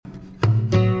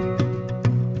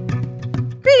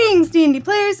D&D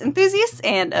players, enthusiasts,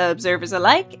 and observers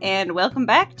alike, and welcome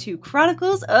back to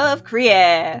Chronicles of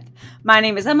Krieth. My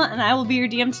name is Emma, and I will be your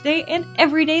DM today and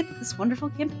every day that this wonderful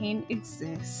campaign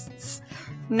exists.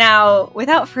 Now,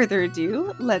 without further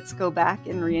ado, let's go back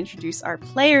and reintroduce our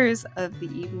players of the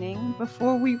evening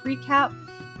before we recap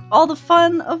all the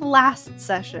fun of last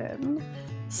session.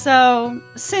 So,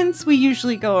 since we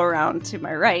usually go around to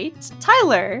my right,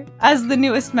 Tyler, as the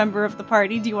newest member of the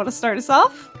party, do you want to start us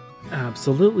off?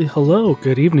 Absolutely. Hello,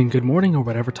 good evening, good morning, or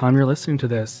whatever time you're listening to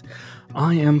this.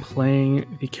 I am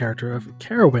playing the character of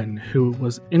Carowin, who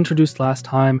was introduced last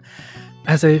time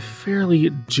as a fairly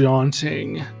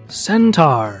jaunting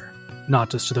centaur,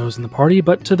 not just to those in the party,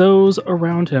 but to those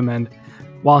around him. And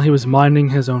while he was minding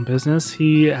his own business,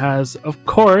 he has, of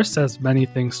course, as many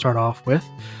things start off with,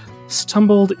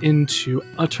 stumbled into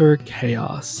utter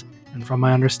chaos. And from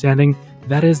my understanding,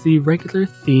 that is the regular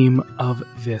theme of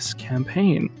this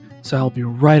campaign. So I'll be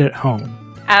right at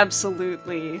home.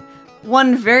 Absolutely.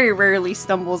 One very rarely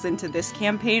stumbles into this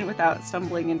campaign without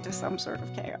stumbling into some sort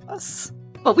of chaos.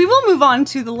 But we will move on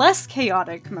to the less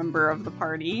chaotic member of the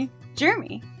party,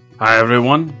 Jeremy. Hi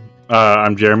everyone,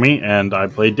 I'm Jeremy, and I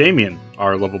play Damien,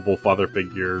 our lovable father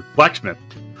figure blacksmith,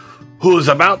 who's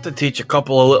about to teach a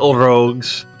couple of little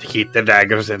rogues to keep the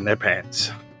daggers in their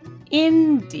pants.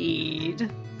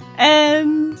 Indeed.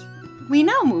 And we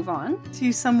now move on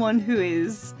to someone who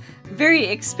is very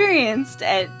experienced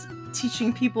at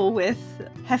teaching people with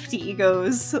hefty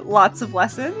egos lots of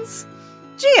lessons,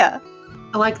 Gia.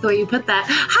 I like the way you put that.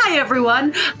 Hi,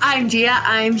 everyone. I'm Gia.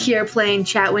 I'm here playing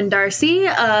Chatwin Darcy,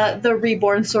 the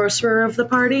reborn sorcerer of the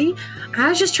party. I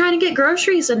was just trying to get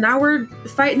groceries, and now we're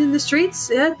fighting in the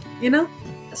streets. Yeah, you know,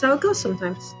 that's how it goes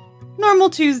sometimes. Normal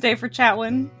Tuesday for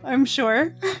Chatwin, I'm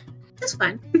sure. That's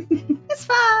fine. It's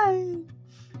fine.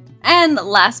 And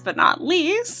last but not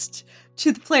least,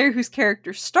 to the player whose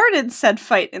character started said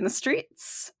fight in the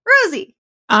streets, Rosie.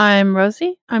 I'm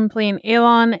Rosie. I'm playing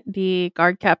Elon, the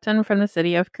guard captain from the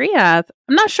city of Krieth.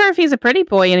 I'm not sure if he's a pretty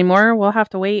boy anymore. We'll have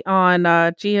to wait on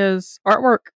Gia's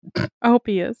artwork. I hope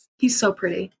he is. He's so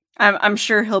pretty. I'm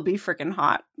sure he'll be freaking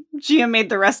hot. Gia made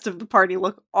the rest of the party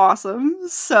look awesome,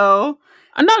 so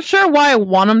I'm not sure why I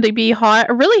want him to be hot.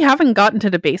 I really haven't gotten to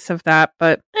the base of that,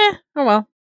 but oh well.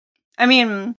 I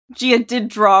mean, Gia did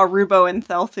draw Rubo and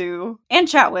Thelthu and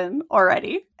Chatwin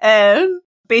already, and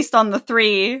based on the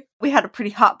three, we had a pretty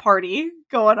hot party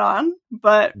going on,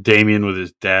 but Damien with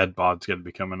his dad bod's gonna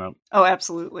be coming up. Oh,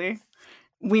 absolutely.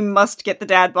 We must get the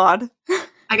dad bod.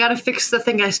 I gotta fix the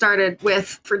thing I started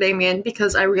with for Damien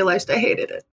because I realized I hated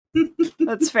it.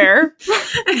 That's fair.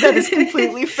 That is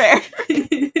completely fair.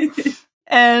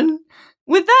 And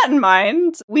with that in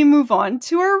mind, we move on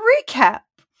to our recap.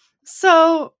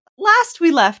 So, last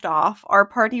we left off, our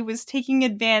party was taking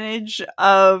advantage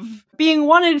of being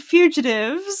wanted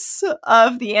fugitives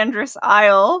of the Andrus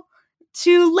Isle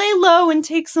to lay low and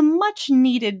take some much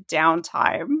needed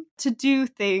downtime to do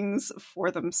things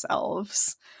for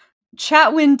themselves.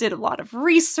 Chatwin did a lot of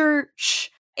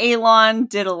research. Elon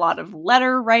did a lot of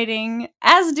letter writing,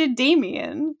 as did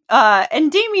Damien.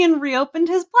 And Damien reopened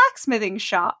his blacksmithing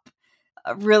shop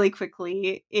really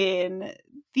quickly in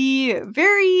the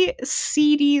very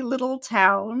seedy little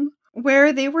town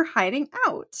where they were hiding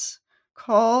out,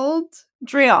 called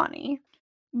Dreani.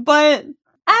 But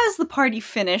as the party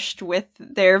finished with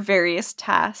their various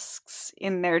tasks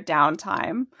in their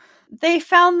downtime, they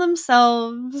found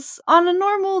themselves on a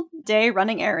normal day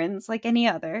running errands like any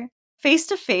other, face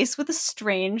to face with a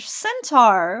strange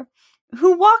centaur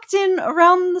who walked in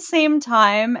around the same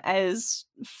time as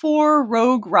 4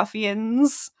 rogue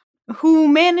ruffians who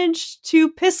managed to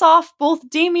piss off both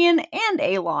Damien and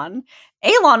Elon.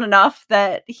 Elon enough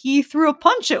that he threw a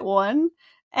punch at one,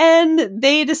 and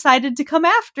they decided to come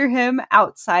after him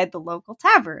outside the local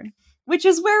tavern, which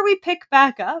is where we pick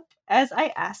back up as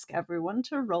I ask everyone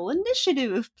to roll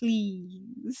initiative,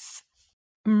 please.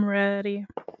 I'm ready.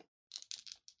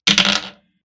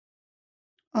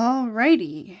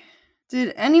 Alrighty.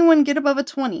 Did anyone get above a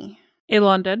 20?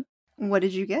 Elon did. What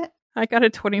did you get? I got a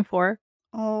 24.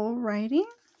 Alrighty.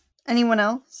 Anyone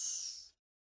else?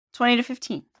 20 to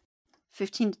 15.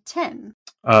 15 to 10.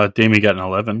 Damien got an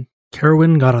 11.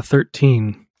 Carowin got a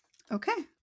 13. Okay.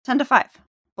 10 to 5.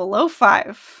 Below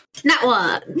 5. Not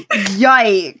one.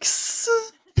 Yikes.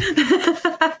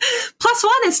 +1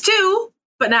 is 2,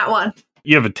 but not 1.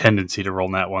 You have a tendency to roll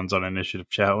nat ones on initiative,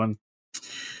 Chatwin.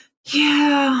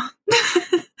 Yeah.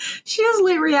 She has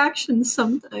late reactions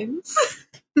sometimes.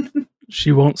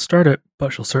 She won't start it,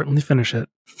 but she'll certainly finish it.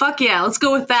 Fuck yeah, let's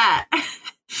go with that.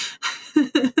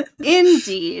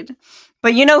 Indeed.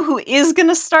 But you know who is going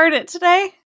to start it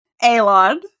today?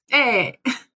 Elon. Hey.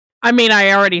 I mean,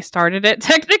 I already started it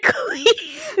technically.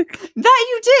 That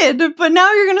you did, but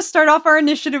now you're going to start off our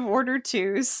initiative order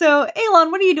too. So,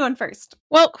 Alon, what are you doing first?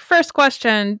 Well, first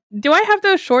question. Do I have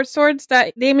those short swords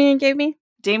that Damien gave me?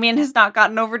 Damien has not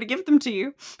gotten over to give them to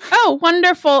you. Oh,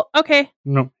 wonderful. Okay.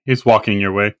 No, he's walking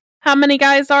your way. How many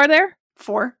guys are there?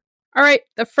 4. All right.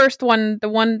 The first one, the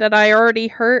one that I already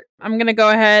hurt, I'm going to go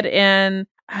ahead and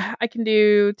I can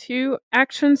do 2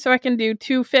 actions, so I can do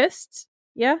 2 fists.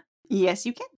 Yeah? Yes,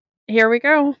 you can. Here we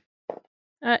go.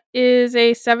 Is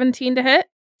a 17 to hit?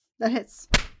 That hits.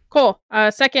 Cool.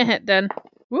 Second hit then.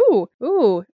 Ooh.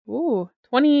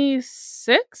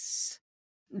 26?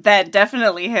 That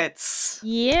definitely hits.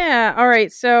 Yeah. All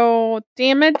right. So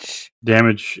damage.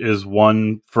 Damage is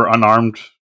 1 for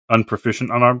unproficient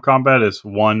unarmed combat is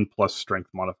 1 plus strength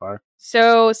modifier.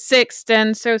 So 6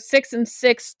 then. So 6 and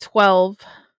 6, 12.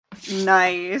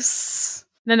 Nice.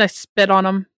 Then I spit on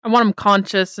him. I want him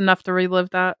conscious enough to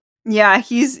relive that. Yeah,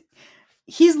 he's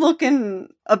looking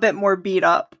a bit more beat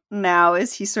up now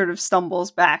as he sort of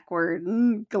stumbles backward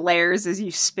and glares as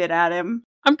you spit at him.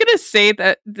 I'm gonna say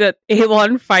that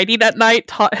Alon fighting that night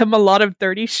taught him a lot of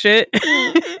dirty shit.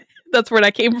 That's where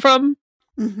that came from.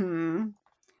 Mm-hmm.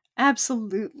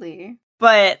 Absolutely.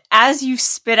 But as you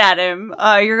spit at him,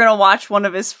 you're gonna watch one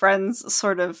of his friends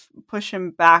sort of push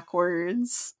him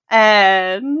backwards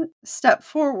and step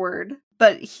forward.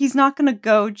 But he's not gonna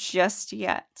go just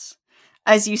yet.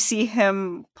 As you see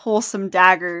him pull some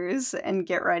daggers and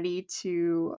get ready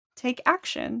to take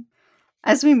action.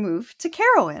 As we move to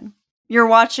Carowin. You're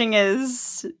watching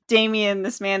as Damien,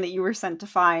 this man that you were sent to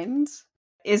find,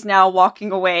 is now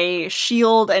walking away,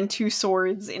 shield and 2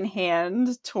 swords in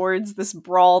hand, towards this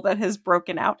brawl that has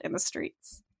broken out in the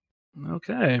streets.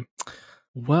 Okay.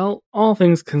 Well, all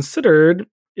things considered,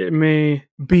 it may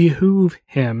behoove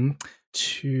him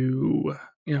to,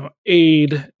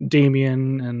 aid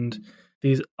Damien and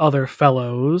these other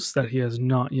fellows that he has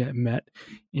not yet met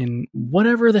in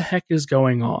whatever the heck is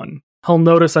going on. He'll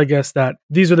notice, I guess, that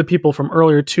these are the people from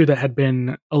earlier too that had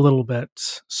been a little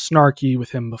bit snarky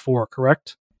with him before,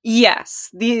 correct? Yes,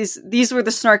 these were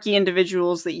the snarky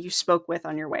individuals that you spoke with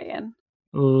on your way in.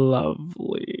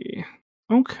 Lovely.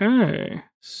 Okay.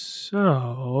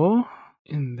 So,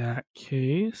 in that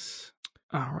case,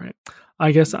 all right.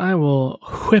 I guess I will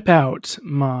whip out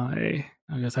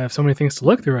I guess I have so many things to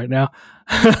look through right now.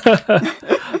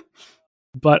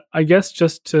 But I guess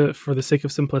just for the sake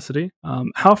of simplicity,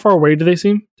 how far away do they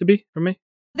seem to be from me?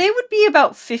 They would be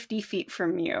about 50 feet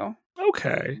from you.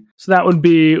 Okay. So that would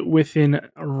be within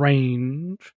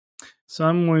range. So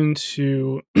I'm going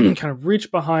to kind of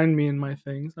reach behind me in my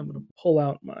things. I'm going to pull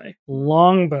out my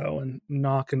longbow and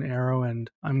knock an arrow, and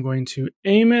I'm going to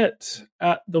aim it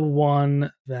at the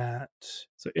one that...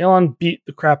 So Alon beat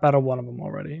the crap out of one of them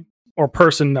already. Or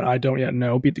person that I don't yet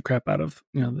know beat the crap out of,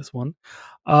 this one.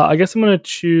 I guess I'm going to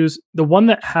choose the one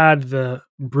that had the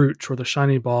brooch or the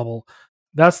shiny bauble.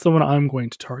 That's the one I'm going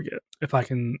to target, if I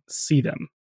can see them.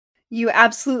 You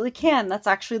absolutely can. That's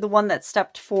actually the one that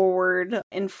stepped forward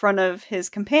in front of his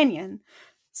companion.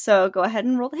 So go ahead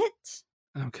and roll the hit.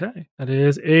 Okay, that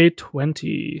is a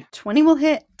 20. 20 will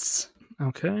hit.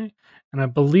 Okay, and I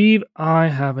believe I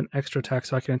have an extra attack,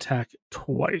 so I can attack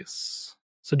twice.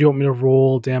 So do you want me to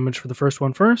roll damage for the first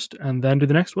one first, and then do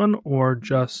the next one, or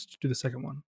just do the second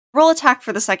one? Roll attack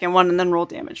for the second one, and then roll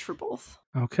damage for both.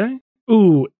 Okay.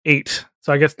 Ooh, 8.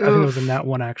 So I think it was in that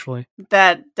one, actually.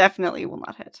 That definitely will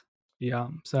not hit. Yeah,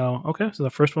 so, okay. So the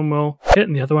first one will hit,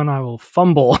 and the other one I will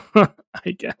fumble,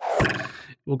 I guess.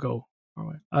 We'll go our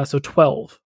way. So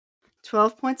 12.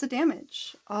 12 points of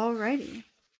damage. Alrighty.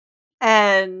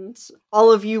 And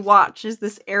all of you watch as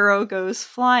this arrow goes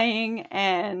flying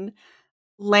and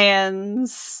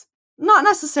lands, not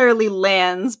necessarily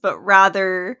lands, but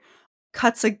rather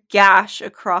cuts a gash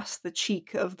across the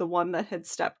cheek of the one that had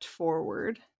stepped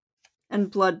forward. And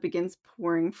blood begins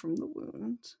pouring from the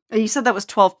wound. You said that was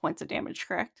 12 points of damage,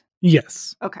 correct?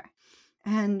 Yes. Okay.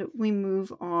 And we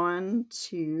move on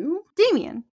to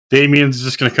Damien. Damien's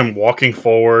just going to come walking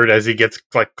forward as he gets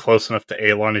close enough to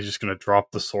Alon. He's just going to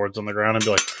drop the swords on the ground and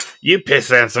be like, "You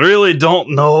pissants really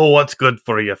don't know what's good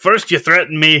for you. First you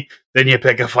threaten me, then you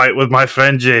pick a fight with my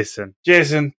friend Jason.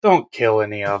 Jason, don't kill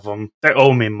any of them. They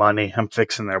owe me money. I'm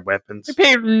fixing their weapons." I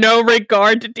paid no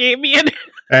regard to Damien.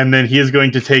 And then he is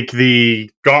going to take the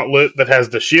gauntlet that has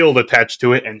the shield attached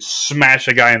to it and smash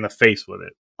a guy in the face with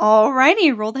it.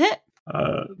 Alrighty, roll the hit.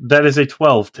 That is a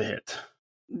 12 to hit.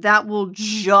 That will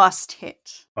just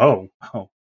hit. Oh.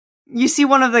 You see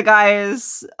one of the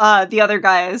guys, the other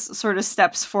guys, sort of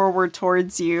steps forward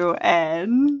towards you,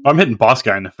 and... I'm hitting boss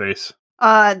guy in the face.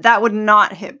 That would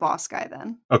not hit boss guy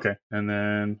then. Okay, and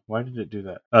then why did it do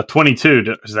that? 22.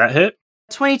 Does that hit?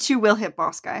 22 will hit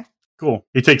boss guy. Cool.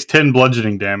 He takes 10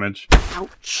 bludgeoning damage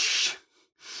Ouch.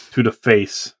 to the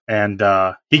face, and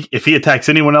if he attacks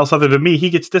anyone else other than me, he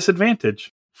gets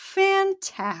disadvantage.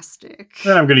 Fantastic.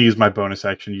 Then I'm going to use my bonus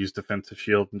action to use defensive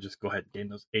shield and just go ahead and gain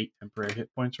those 8 temporary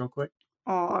hit points real quick.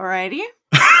 Alrighty.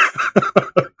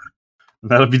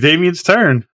 That'll be Damien's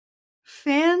turn.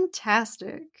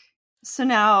 Fantastic. So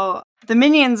now the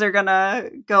minions are gonna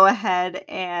go ahead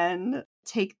and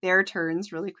take their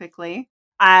turns really quickly,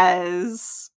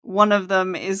 as one of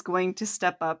them is going to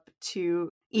step up to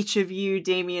each of you,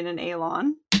 Damien and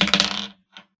Alon.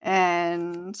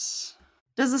 And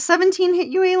does a 17 hit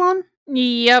you, Alon?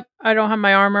 Yep, I don't have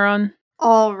my armor on.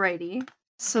 Alrighty.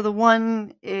 So the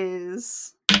one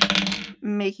is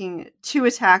making 2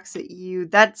 attacks at you.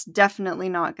 That's definitely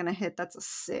not going to hit. That's a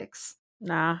 6.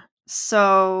 Nah.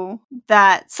 So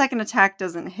that second attack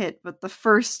doesn't hit, but the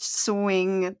first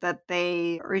swing that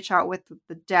they reach out with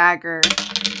the dagger,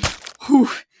 whew,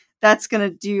 that's going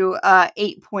to do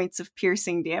 8 points of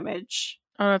piercing damage.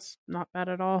 Oh, that's not bad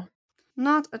at all.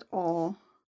 Not at all.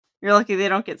 You're lucky they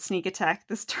don't get sneak attack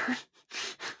this turn.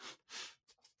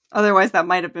 Otherwise, that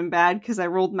might have been bad because I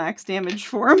rolled max damage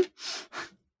for him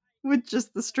with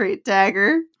just the straight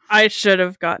dagger. I should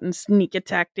have gotten sneak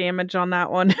attack damage on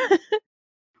that one.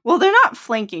 Well, they're not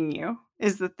flanking you,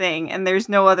 is the thing, and there's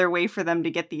no other way for them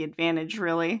to get the advantage,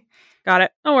 really. Got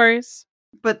it. No worries.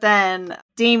 But then,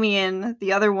 Damien,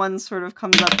 the other one sort of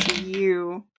comes up to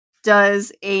you.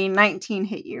 Does a 19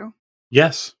 hit you?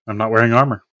 Yes, I'm not wearing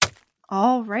armor.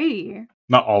 Alrighty.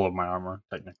 Not all of my armor,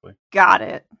 technically. Got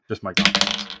it. Just my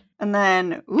gauntlets. And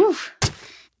then, oof,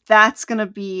 that's going to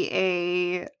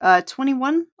be a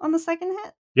 21 on the second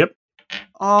hit? Yep.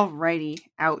 Alrighty.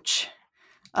 Ouch.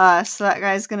 So that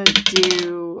guy's going to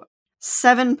do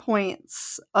 7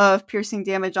 points of piercing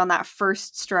damage on that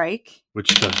first strike.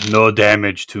 Which does no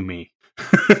damage to me.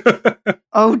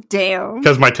 Oh, damn.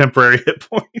 Because my temporary hit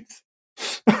points.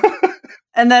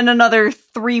 And then another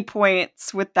 3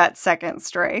 points with that second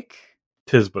strike.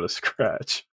 'Tis but a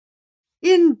scratch.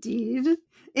 Indeed.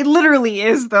 It literally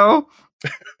is, though.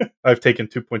 I've taken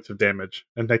 2 points of damage,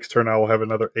 and next turn I will have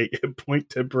another 8 hit point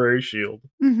temporary shield.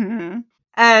 Mm-hmm.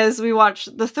 As we watch,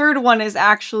 the third one is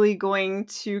actually going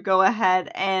to go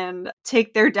ahead and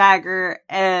take their dagger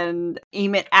and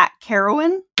aim it at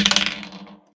Carowin.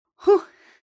 Whew.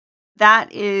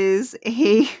 That is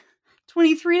a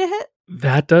 23 to hit.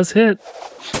 That does hit.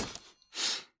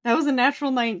 That was a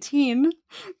natural 19.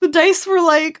 The dice were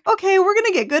like, okay, we're going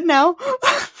to get good now.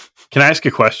 Can I ask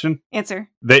a question? Answer.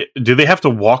 Do they have to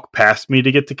walk past me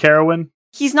to get to Carowin?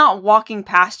 He's not walking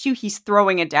past you, he's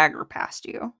throwing a dagger past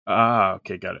you. Ah,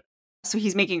 okay, got it. So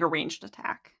he's making a ranged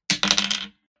attack.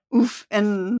 Oof.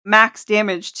 And max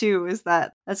damage, too, is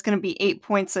that's going to be 8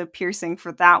 points of piercing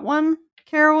for that one,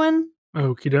 Carowin.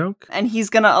 Okie doke. And he's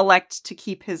going to elect to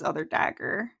keep his other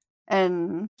dagger.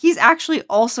 And he's actually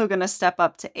also going to step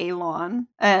up to Alon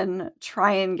and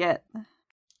try and get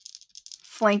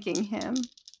flanking him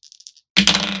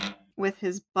with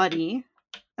his buddy.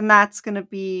 And that's going to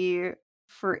be,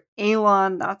 for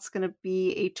Alon, that's going to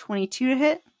be a 22 to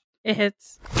hit. It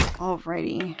hits.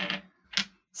 Alrighty.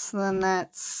 So then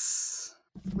that's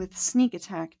with sneak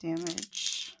attack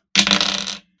damage.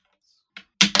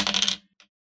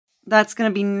 That's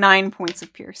going to be 9 points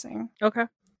of piercing. Okay.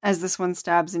 As this one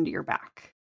stabs into your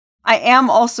back. I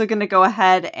am also going to go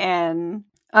ahead and,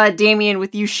 Damien,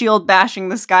 with you shield bashing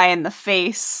this guy in the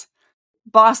face,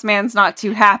 Boss Man's not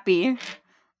too happy.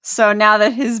 So now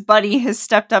that his buddy has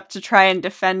stepped up to try and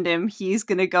defend him, he's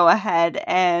going to go ahead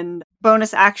and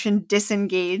bonus action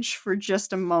disengage for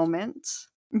just a moment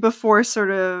before he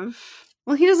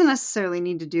doesn't necessarily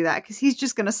need to do that because he's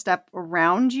just going to step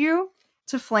around you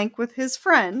to flank with his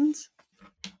friend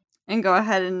and go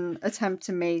ahead and attempt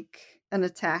to make an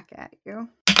attack at you.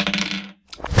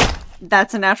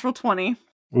 That's a natural 20.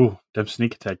 Ooh, them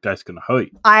sneak attack dice gonna hurt.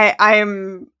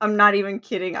 I'm not even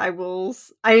kidding. I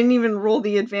didn't even roll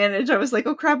the advantage. I was like,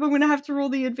 oh crap, I'm gonna have to roll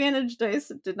the advantage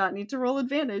dice. It did not need to roll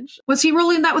advantage. Was he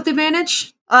rolling that with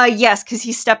advantage? Yes, because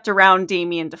he stepped around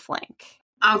Damien to flank.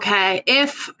 Okay,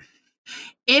 if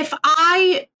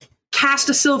I cast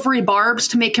a silvery barbs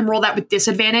to make him roll that with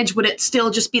disadvantage, would it still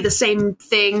just be the same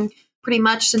thing, pretty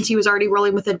much, since he was already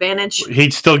rolling with advantage?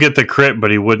 He'd still get the crit,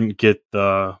 but he wouldn't get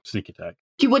the sneak attack.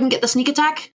 He wouldn't get the sneak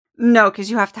attack? No,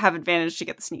 because you have to have advantage to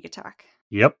get the sneak attack.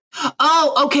 Yep.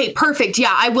 Oh, okay, perfect.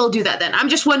 Yeah, I will do that then. I'm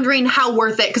just wondering how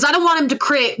worth it, because I don't want him to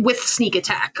crit with sneak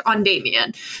attack on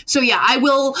Damien. So yeah, I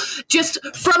will just,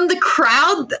 from the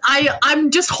crowd,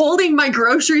 I'm just holding my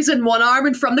groceries in one arm,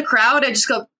 and from the crowd, I just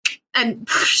go and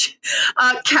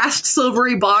cast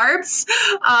silvery barbs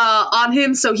on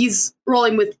him, so he's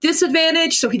rolling with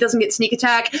disadvantage, so he doesn't get sneak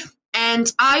attack.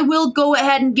 And I will go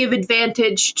ahead and give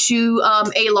advantage to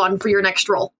Alon for your next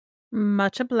roll.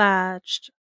 Much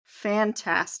obliged.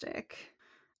 Fantastic.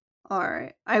 All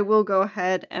right. I will go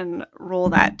ahead and roll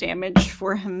that damage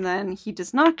for him then. He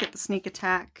does not get the sneak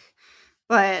attack,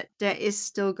 but that is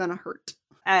still going to hurt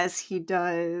as he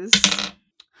does.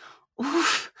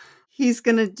 Oof. He's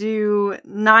going to do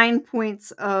 9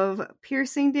 points of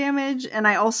piercing damage, and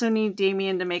I also need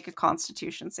Damien to make a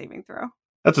Constitution saving throw.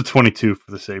 That's a 22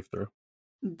 for the save throw.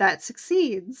 That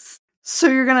succeeds. So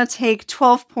you're going to take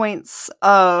 12 points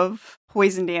of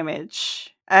poison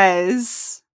damage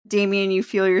as Damien, you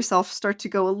feel yourself start to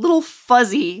go a little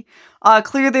fuzzy.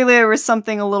 Clearly there was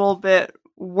something a little bit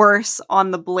worse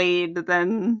on the blade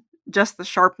than just the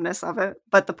sharpness of it,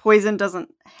 but the poison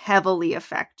doesn't heavily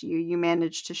affect you. You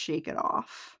manage to shake it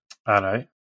off. All right.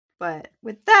 But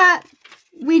with that,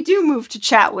 we do move to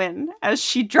Chatwin as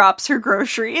she drops her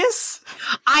groceries.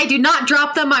 I do not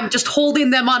drop them. I'm just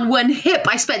holding them on one hip.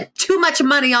 I spent too much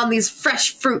money on these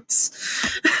fresh fruits.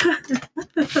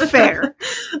 Fair.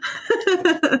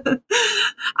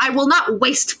 I will not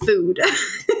waste food.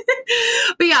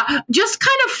 But yeah, just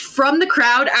kind of from the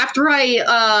crowd, after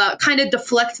I kind of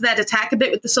deflect that attack a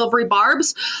bit with the silvery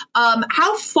barbs,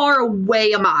 how far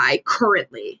away am I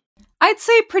currently? I'd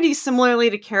say pretty similarly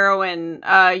to Carowin,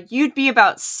 you'd be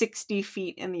about 60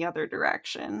 feet in the other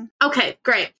direction. Okay,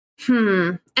 great.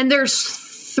 And there's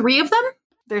 3 of them?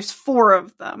 There's 4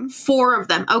 of them. 4 of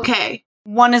them, okay.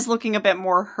 One is looking a bit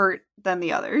more hurt than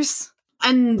the others.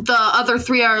 And the other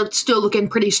 3 are still looking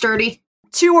pretty sturdy?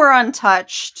 2 are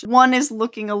untouched. One is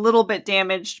looking a little bit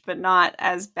damaged, but not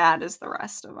as bad as the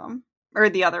rest of them. Or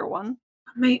the other one.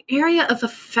 My area of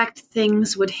effect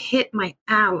things would hit my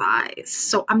allies,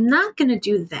 so I'm not going to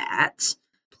do that.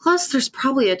 Plus, there's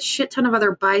probably a shit ton of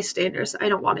other bystanders I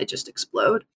don't want to just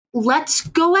explode. Let's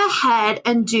go ahead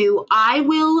and I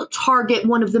will target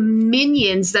one of the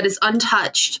minions that is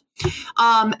untouched.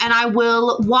 And I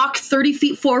will walk 30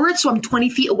 feet forward, so I'm 20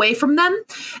 feet away from them.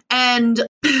 And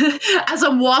as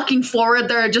I'm walking forward,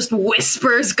 there are just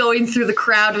whispers going through the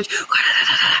crowd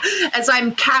as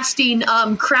I'm casting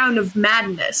Crown of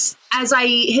Madness. As I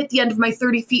hit the end of my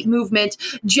 30 feet movement,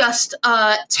 just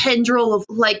a tendril of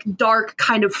like dark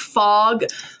kind of fog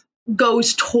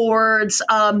goes towards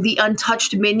the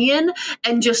untouched minion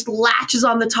and just latches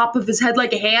on the top of his head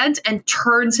like a hand and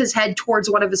turns his head towards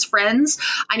one of his friends.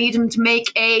 I need him to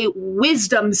make a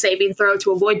wisdom saving throw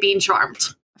to avoid being charmed.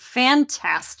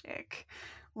 Fantastic.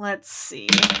 Let's see.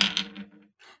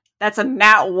 That's a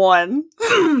nat 1.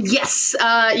 Yes.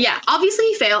 Yeah, obviously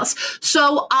he fails.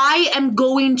 So I am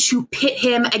going to pit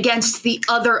him against the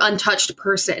other untouched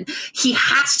person. He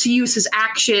has to use his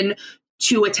action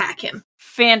to attack him.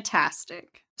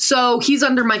 Fantastic. So he's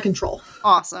under my control.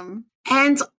 Awesome.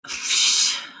 And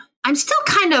I'm still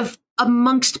kind of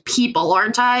amongst people,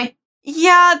 aren't I?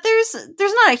 Yeah, there's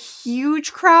not a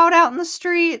huge crowd out in the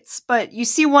streets, but you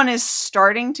see one is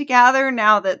starting to gather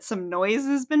now that some noise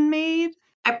has been made.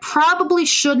 I probably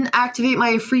shouldn't activate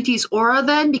my Ifriti's aura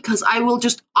then, because I will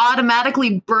just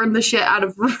automatically burn the shit out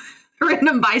of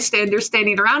random bystanders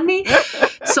standing around me.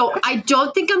 So I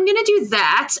don't think I'm going to do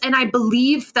that, and I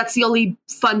believe that's the only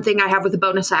fun thing I have with the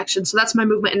bonus action. So that's my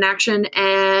movement in action,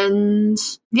 and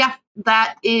yeah,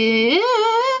 that's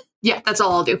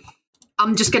all I'll do.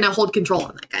 I'm just going to hold control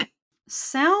on that guy.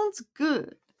 Sounds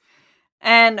good.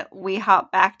 And we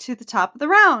hop back to the top of the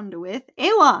round with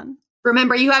Alon.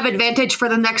 Remember, you have advantage for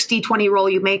the next D20 roll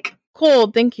you make.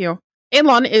 Cool, thank you.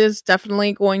 Alon is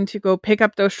definitely going to go pick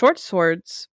up those short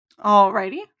swords.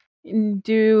 Alrighty.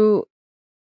 Do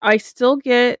I still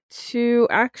get 2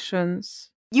 actions?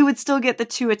 You would still get the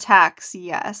 2 attacks,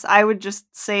 yes. I would just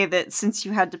say that since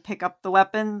you had to pick up the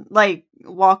weapon, like,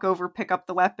 walk over, pick up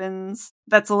the weapons,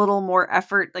 that's a little more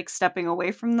effort, like, stepping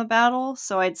away from the battle,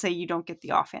 so I'd say you don't get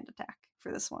the offhand attack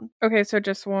for this one. Okay, so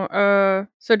just one,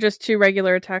 so just 2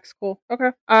 regular attacks, cool.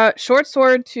 Okay. Short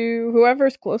sword to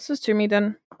whoever's closest to me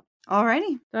then.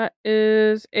 Alrighty. That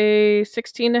is a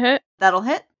 16 to hit. That'll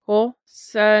hit. Cool.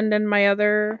 Send in my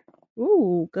other...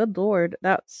 Ooh, good lord.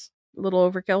 That's a little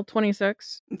overkill.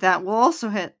 26. That will also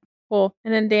hit. Cool.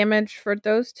 And then damage for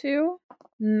those 2.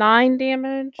 9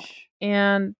 damage.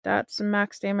 And that's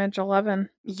max damage 11.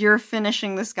 You're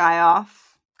finishing this guy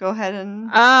off. Go ahead and...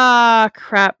 Ah,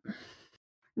 crap.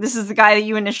 This is the guy that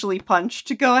you initially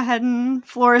punched. Go ahead and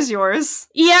floor is yours.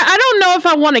 Yeah, I don't know if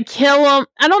I want to kill him.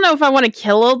 I don't know if I want to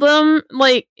kill them.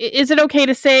 Like, is it okay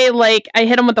to say, like, I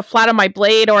hit him with the flat of my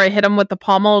blade or I hit him with the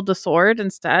pommel of the sword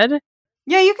instead?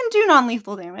 Yeah, you can do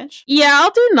non-lethal damage. Yeah, I'll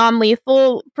do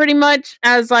non-lethal pretty much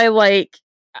as I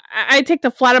take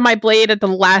the flat of my blade at the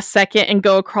last second and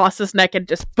go across his neck and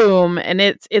just boom, and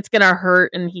it's gonna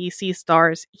hurt and he sees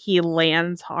stars. He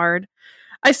lands hard.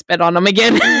 I spit on him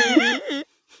again.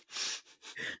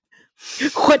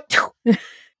 What?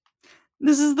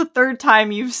 This is the third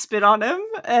time you've spit on him,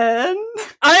 and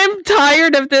I'm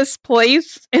tired of this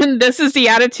place, and this is the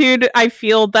attitude I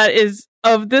feel that is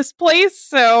of this place,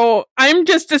 so I'm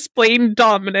just displaying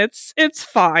dominance. It's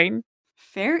fine.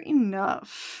 fair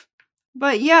enough.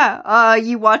 But yeah,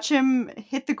 you watch him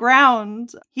hit the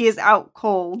ground. He is out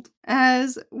cold.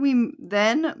 As we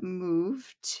then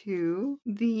move to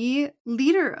the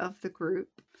leader of the group,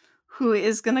 who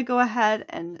is going to go ahead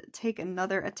and take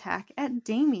another attack at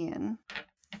Damien.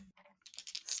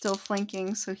 Still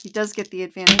flanking, so he does get the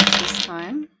advantage this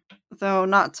time, though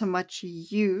not to much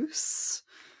use.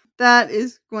 That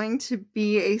is going to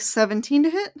be a 17 to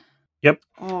hit? Yep.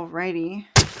 Alrighty.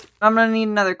 I'm going to need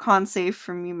another con save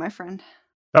from you, my friend.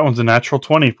 That one's a natural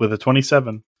 20 with a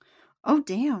 27. Oh,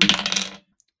 damn.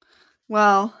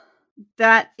 Well,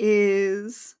 that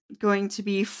is going to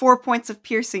be 4 points of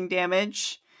piercing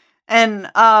damage. And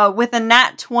with a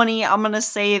nat 20, I'm going to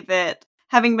say that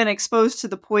having been exposed to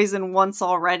the poison once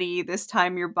already, this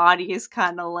time your body is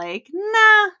kind of like,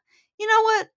 nah, you know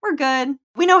what? We're good.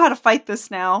 We know how to fight this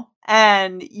now.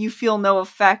 And you feel no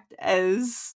effect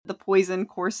as the poison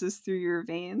courses through your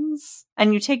veins.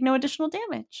 And you take no additional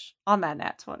damage on that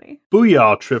nat 20.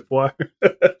 Booyah, Tripwire.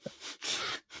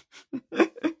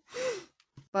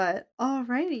 But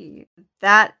alrighty,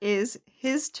 that is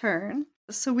his turn.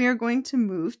 So we are going to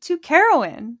move to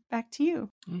Carowin. Back to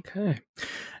you. Okay.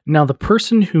 Now, the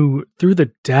person who threw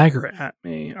the dagger at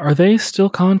me, are they still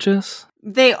conscious?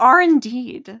 They are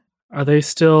indeed. Are they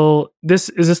still... Is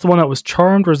this the one that was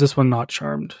charmed, or is this one not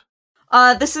charmed?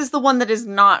 This is the one that is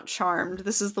not charmed.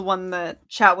 This is the one that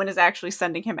Chatwin is actually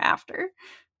sending him after.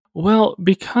 Well,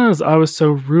 because I was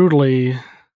so rudely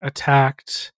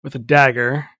attacked with a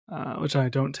dagger, which I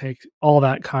don't take all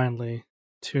that kindly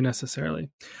to necessarily.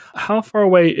 How far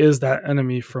away is that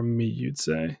enemy from me, you'd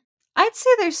say? I'd say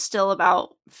there's still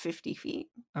about 50 feet.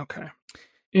 Okay.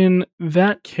 In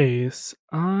that case,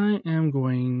 I am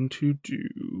going to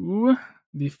do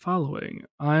the following.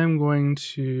 I'm going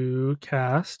to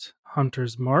cast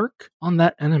Hunter's Mark on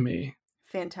that enemy.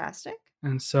 Fantastic.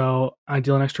 And so I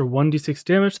deal an extra 1d6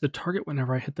 damage to the target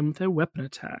whenever I hit them with a weapon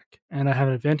attack. And I have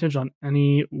an advantage on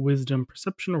any wisdom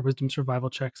perception or wisdom survival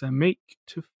checks I make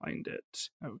to find it.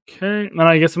 Okay. And then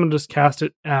I guess I'm going to just cast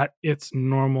it at its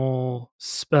normal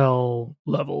spell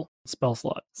level, spell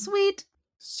slot. Sweet.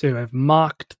 So I've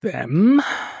marked them.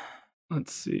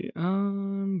 Let's see.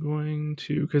 I'm going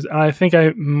to, because I think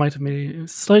I might have made a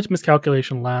slight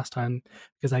miscalculation last time,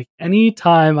 because any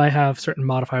time I have certain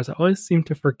modifiers, I always seem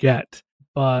to forget.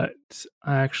 But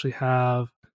I actually have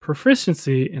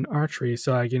proficiency in archery,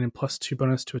 so I gain a +2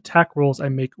 bonus to attack rolls I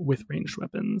make with ranged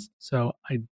weapons. So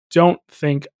I don't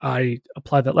think I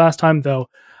applied that last time, though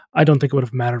I don't think it would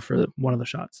have mattered for one of the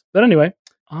shots. But anyway,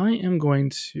 I am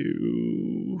going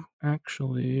to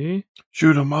actually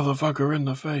Shoot a motherfucker in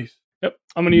the face. Yep,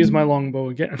 I'm going to use my longbow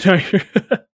again.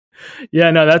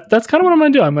 Yeah, no, that's kind of what I'm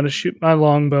going to do. I'm going to shoot my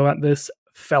longbow at this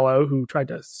fellow who tried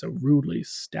to so rudely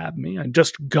stab me. I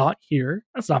just got here.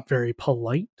 That's not very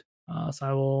polite.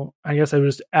 So I guess I will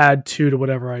just add 2 to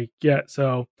whatever I get.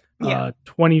 So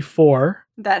 24.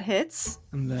 That hits.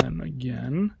 And then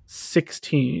again,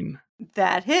 16.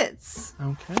 That hits.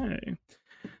 Okay.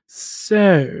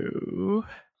 So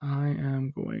I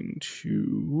am going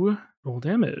to roll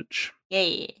damage.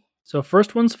 Yay. So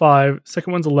first one's 5,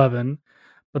 second one's 11,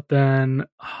 but then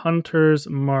Hunter's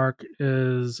Mark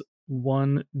is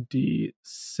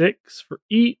 1d6 for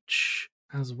each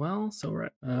as well. So we're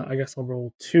at, I guess I'll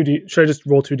roll 2d. Should I just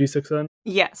roll 2d6 then?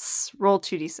 Yes, roll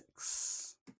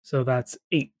 2d6. So that's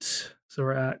 8. So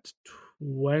we're at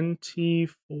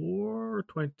 24,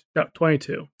 20, no,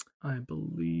 22, I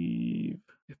believe,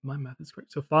 if my math is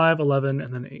correct. So 5, 11,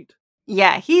 and then 8.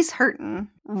 Yeah, he's hurting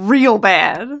real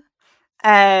bad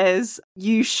as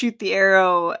you shoot the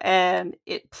arrow and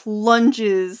it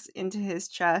plunges into his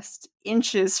chest,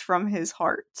 inches from his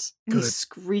heart. And he Good.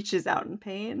 screeches out in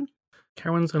pain.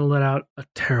 Carowin's going to let out a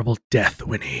terrible death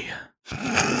whinny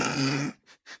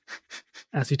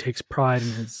as he takes pride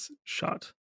in his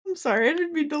shot. I'm sorry, I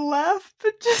didn't mean to laugh,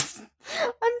 but just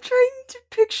I'm trying to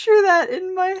picture that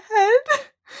in my head.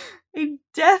 A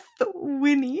death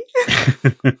Winnie.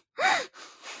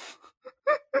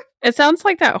 It sounds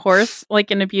like that horse,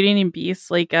 like in a Beauty and the Beast,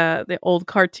 like the old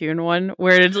cartoon one,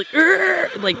 where it's like,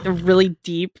 "Urgh!" Like the really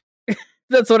deep.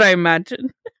 That's what I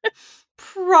imagine.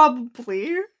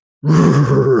 Probably.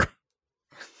 Please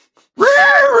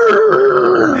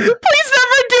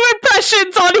never do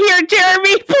impressions on here,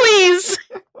 Jeremy. Please.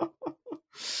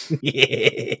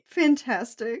 Yeah.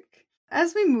 Fantastic.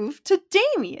 As we move to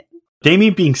Damien.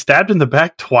 Damien being stabbed in the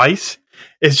back twice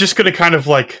is just going to kind of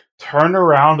like turn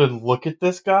around and look at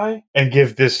this guy and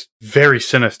give this very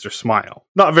sinister smile.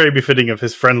 Not very befitting of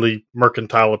his friendly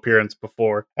mercantile appearance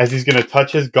before, as he's going to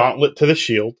touch his gauntlet to the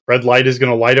shield. Red light is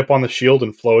going to light up on the shield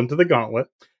and flow into the gauntlet.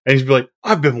 And he's going to be like,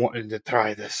 I've been wanting to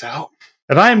try this out.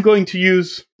 And I am going to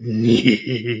use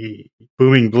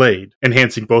Booming Blade,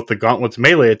 enhancing both the gauntlet's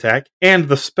melee attack and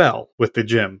the spell with the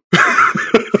gem.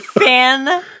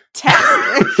 Fantastic.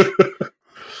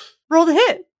 Roll the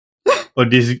hit. But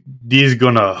these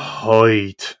gonna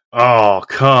hurt. Oh,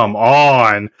 come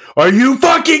on. Are you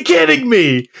fucking kidding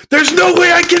me? There's no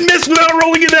way I can miss without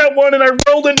rolling in that one, and I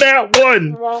rolled in that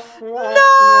one.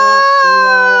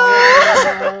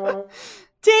 No!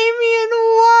 Damien,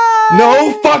 why?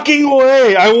 No fucking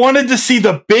way. I wanted to see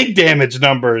the big damage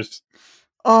numbers.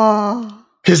 Oh.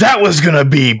 Because that was gonna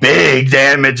be big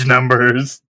damage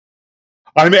numbers.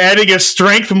 I'm adding a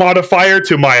strength modifier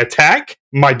to my attack,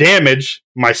 my damage,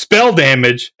 my spell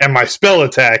damage, and my spell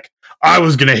attack. I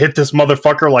was gonna hit this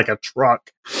motherfucker like a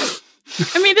truck.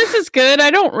 I mean, this is good.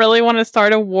 I don't really want to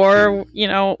start a war, with...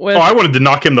 Oh, I wanted to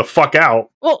knock him the fuck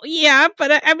out. Well, yeah,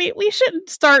 but I mean, we shouldn't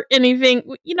start anything,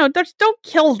 just don't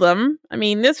kill them. I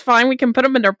mean, it's fine. We can put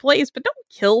them in their place, but don't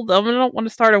kill them. I don't want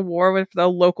to start a war with the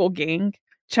local gang.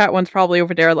 Chat one's probably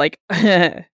over there like...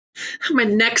 My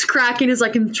neck's cracking as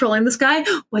I'm controlling this guy.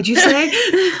 What'd you say?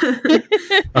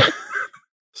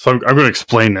 So I'm going to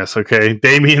explain this, okay?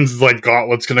 Damien's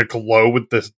gauntlet's going to glow with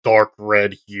this dark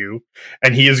red hue,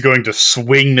 and he is going to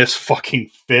swing this fucking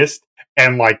fist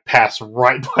and pass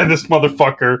right by this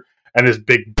motherfucker, and this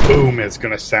big boom is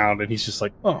going to sound, and he's just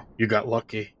like, "Oh, you got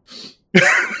lucky."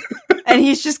 And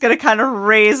he's just going to kind of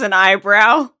raise an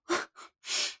eyebrow.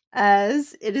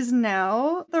 As it is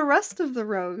now the rest of the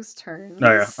rogues' turns.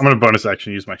 Oh yeah, I'm going to bonus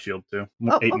action use my shield too.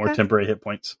 Oh, 8 more temporary hit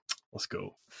points. Let's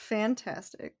go.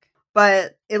 Fantastic.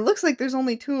 But it looks like there's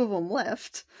only 2 of them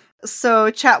left. So,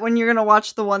 chat, when you're going to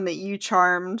watch the one that you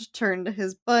charmed turn to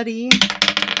his buddy.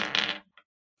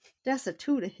 That's a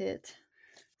 2 to hit.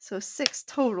 So 6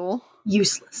 total.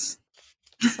 Useless.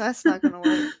 So that's not going to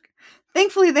work.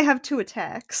 Thankfully, they have 2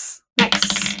 attacks.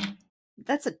 Nice.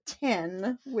 That's a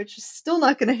 10, which is still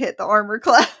not going to hit the armor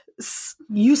class.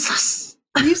 Useless.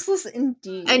 Useless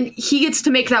indeed. And he gets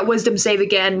to make that wisdom save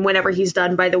again whenever he's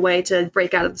done, by the way, to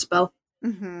break out of the spell.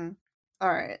 Mm-hmm.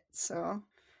 Alright, so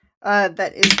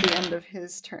that is the end of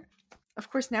his turn. Of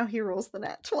course, now he rolls the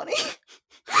nat 20.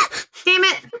 Damn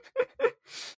it!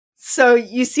 So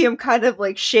you see him kind of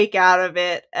shake out of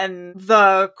it, and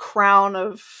the crown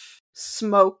of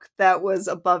smoke that was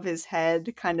above his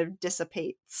head kind of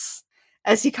dissipates.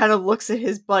 As he kind of looks at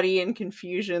his buddy in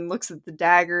confusion, looks at the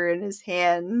dagger in his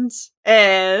hand,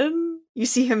 and you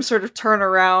see him sort of turn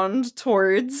around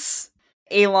towards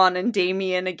Aelon and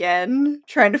Damien again,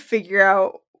 trying to figure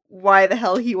out why the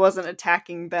hell he wasn't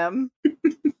attacking them.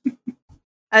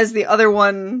 As the other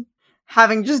one,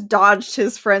 having just dodged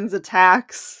his friend's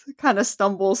attacks, kind of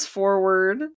stumbles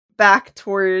forward back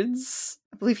towards...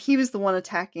 I believe he was the one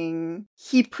attacking...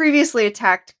 He previously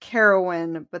attacked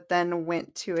Carowin, but then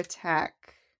went to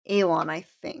attack Aelon, I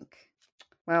think.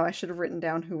 Wow, I should have written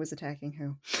down who was attacking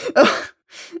who.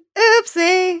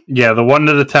 Oopsie! Yeah, the one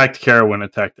that attacked Carowin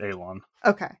attacked Aelon.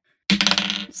 Okay.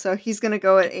 So he's gonna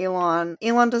go at Aelon.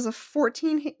 Aelon, does a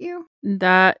 14 hit you?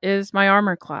 That is my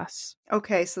armor class.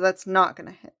 Okay, so that's not gonna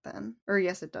hit then. Or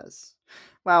yes, it does.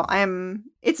 Wow,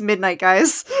 it's midnight,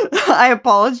 guys. I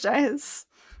apologize.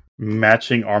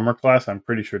 Matching armor class, I'm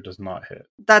pretty sure does not hit.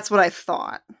 That's what I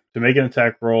thought. To make an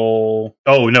attack roll...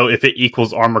 Oh, no, if it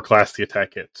equals armor class, the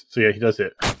attack hits. So yeah, he does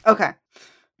hit. Okay.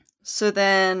 So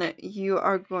then you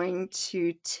are going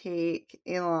to take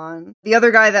Aelon. The other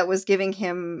guy that was giving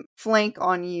him flank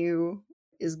on you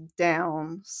is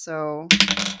down, so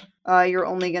you're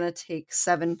only going to take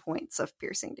 7 points of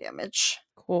piercing damage.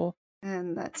 Cool.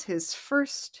 And that's his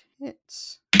first hit.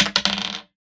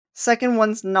 Second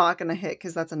one's not going to hit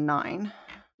because that's a 9.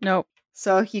 Nope.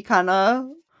 So he kind of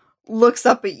looks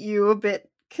up at you a bit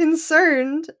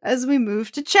concerned as we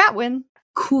move to Chatwin.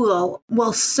 Cool.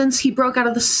 Well, since he broke out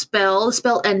of the spell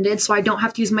ended, so I don't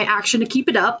have to use my action to keep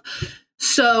it up.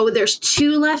 So there's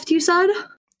 2 left, you said?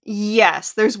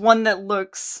 Yes, there's one that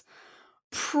looks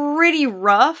pretty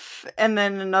rough, and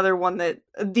then the other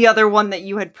one that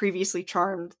you had previously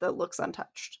charmed that looks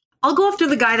untouched. I'll go after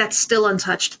the guy that's still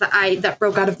untouched, that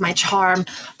broke out of my charm.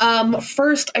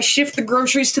 First, I shift the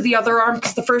groceries to the other arm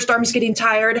because the first arm's getting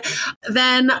tired.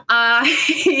 Then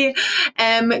I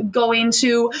am going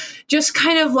to just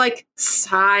kind of like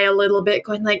sigh a little bit,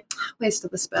 going like, waste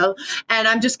of the spell. And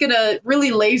I'm just gonna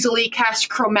really lazily cast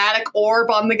Chromatic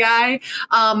Orb on the guy.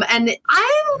 And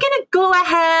I'm gonna go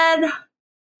ahead.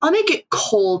 I'll make it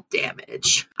cold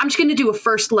damage. I'm just gonna do a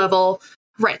first level.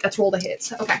 Right, that's roll to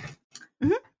hit. Okay.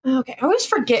 Mm-hmm. Okay, I always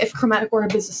forget if Chromatic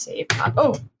Orb is a save.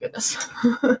 Oh, goodness.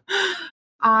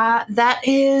 That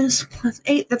is plus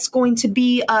 8. That's going to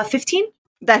be 15?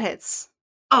 That hits.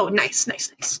 Oh, nice.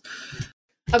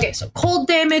 Okay, so cold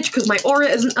damage, because my aura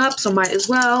isn't up, so might as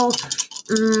well.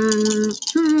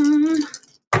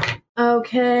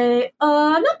 Okay,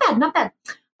 not bad.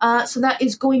 So that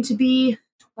is going to be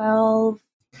 12,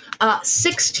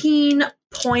 16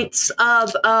 points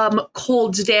of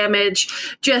cold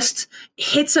damage. Just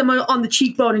hits him on the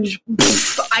cheekbone and just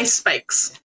poof, ice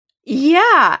spikes.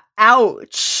 Yeah,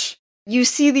 ouch. You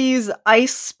see these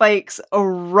ice spikes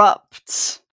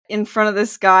erupt in front of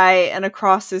this guy and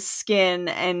across his skin,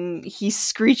 and he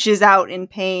screeches out in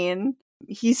pain.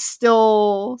 He's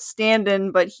still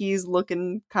standing, but he's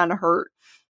looking kind of hurt.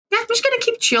 Yeah, I'm just gonna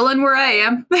keep chilling where I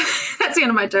am. That's the end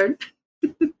of my turn.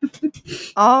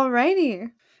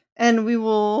 Alrighty. And we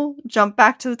will jump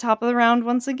back to the top of the round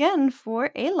once again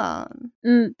for Elon.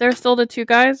 There's still the two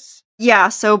guys? Yeah,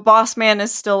 so Boss Man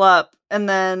is still up, and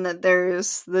then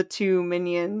there's the two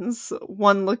minions.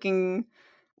 One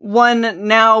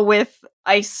now with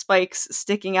ice spikes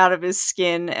sticking out of his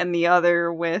skin, and the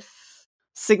other with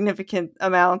significant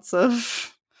amounts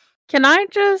of... Can I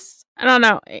don't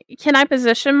know, can I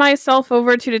position myself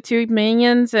over to the two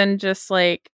minions and just,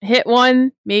 like, hit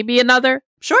one, maybe another?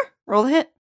 Sure, roll the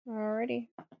hit. Alrighty.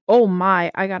 Oh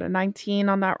my, I got a 19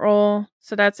 on that roll,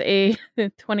 so that's a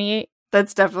 28.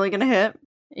 That's definitely gonna hit.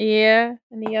 Yeah,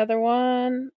 and the other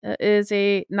one is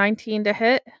a 19 to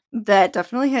hit. That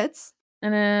definitely hits.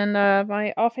 And then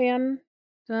my offhand...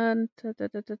 Hold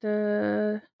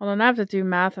on, I have to do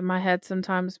math in my head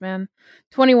sometimes, man.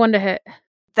 21 to hit.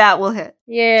 That will hit.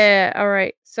 Yeah,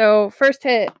 alright. So, first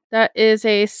hit, that is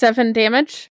a 7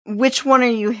 damage. Which one are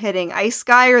you hitting? Ice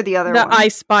guy or the other one? The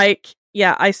ice spike.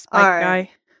 Yeah, ice spike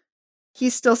guy.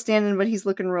 He's still standing, but he's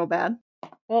looking real bad.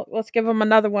 Well, let's give him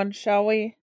another one, shall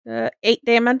we? 8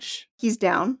 damage. He's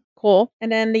down. Cool.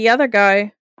 And then the other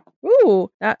guy.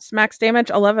 Ooh, that's max damage,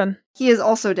 11. He is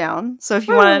also down. So if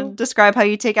you want to describe how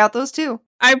you take out those two.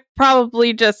 I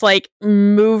probably just, like,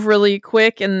 move really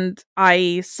quick and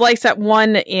I slice at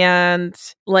one and,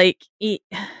 like,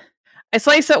 I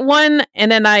slice at one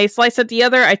and then I slice at the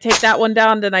other. I take that one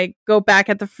down, then I go back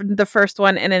at the first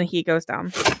one and then he goes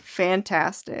down.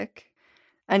 Fantastic.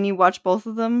 And you watch both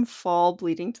of them fall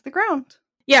bleeding to the ground.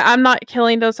 Yeah, I'm not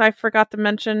killing those. I forgot to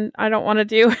mention. I don't want to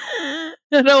do...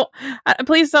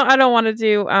 Please don't. I don't want to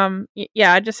do.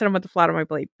 Yeah, I just hit them with the flat of my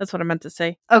blade. That's what I meant to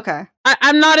say. Okay.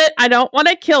 I'm not it. I don't want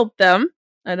to kill them.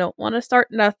 I don't want to start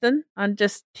nothing. I'm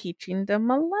just teaching them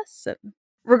a lesson.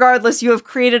 Regardless, you have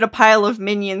created a pile of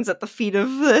minions at the feet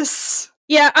of this.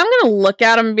 Yeah, I'm gonna look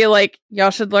at them and be like,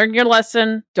 y'all should learn your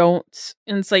lesson. Don't.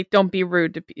 And it's like, don't be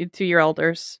rude to your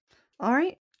elders. All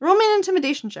right. Roll me an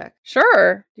intimidation check.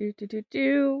 Sure. I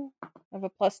have a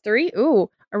 +3. Ooh,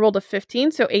 I rolled a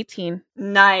 15, so 18.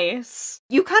 Nice.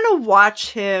 You kind of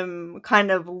watch him kind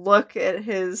of look at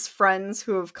his friends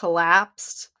who have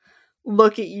collapsed,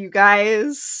 look at you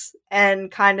guys, and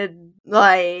kind of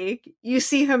like, you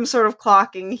see him sort of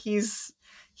clocking. He's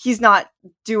not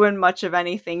doing much of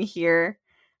anything here.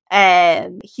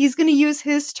 And he's going to use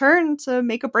his turn to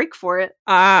make a break for it.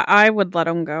 I would let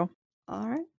him go. All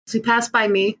right. So he passed by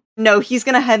me. No, he's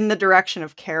going to head in the direction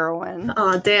of Carowin.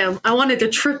 Oh, damn. I wanted to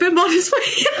trip him on his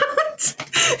way out.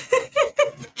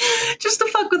 Just to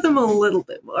fuck with him a little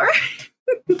bit more.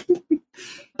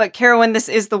 But Carowin, this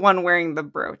is the one wearing the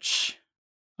brooch.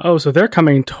 Oh, so they're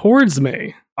coming towards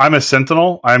me. I'm a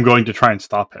sentinel. I'm going to try and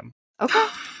stop him. Okay.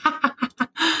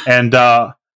 And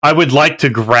I would like to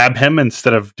grab him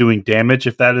instead of doing damage,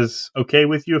 if that is okay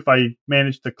with you, if I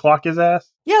manage to clock his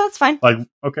ass. Yeah, that's fine. Like,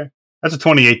 okay. That's a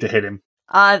 28 to hit him.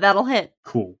 That'll hit.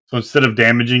 Cool. So instead of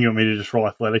damaging, you want me to just roll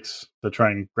athletics to try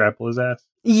and grapple his ass?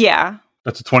 Yeah.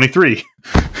 That's a 23.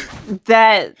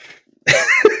 That...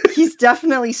 he's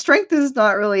definitely, strength is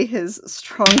not really his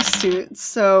strong suit.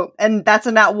 So, and that's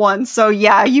a nat 1. So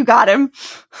yeah, you got him.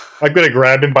 I'm gonna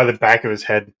grab him by the back of his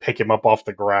head and pick him up off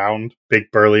the ground, big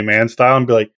burly man style, and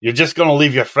be like, "You're just gonna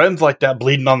leave your friends like that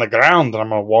bleeding on the ground?" And I'm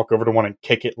gonna walk over to one and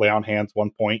kick it, lay on hands 1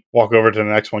 point. Walk over to the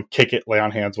next one, kick it, lay on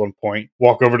hands 1 point.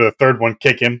 Walk over to the third one,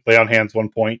 kick him, lay on hands 1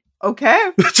 point. Okay.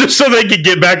 Just so they can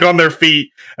get back on their feet,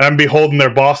 and I'm be holding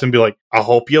their boss and be like, "I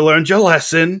hope you learned your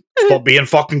lesson about being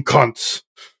fucking cunts."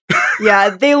 Yeah,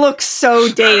 they look so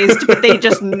dazed, but they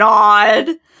just nod.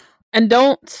 And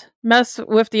don't mess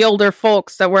with the older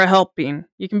folks that we're helping.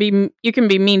 You can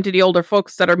be mean to the older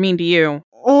folks that are mean to you.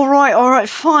 All right,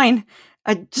 fine.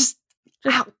 I just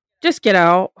get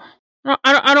out.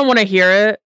 I don't want to hear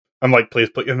it. I'm like, "Please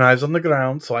put your knives on the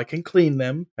ground so I can clean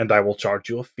them, and I will charge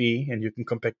you a fee, and you can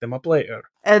come pick them up later."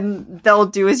 And they'll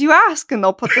do as you ask, and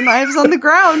they'll put the knives on the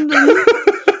ground.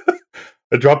 And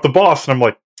I drop the boss, and I'm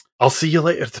like, "I'll see you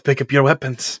later to pick up your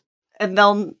weapons." and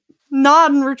they'll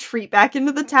nod and retreat back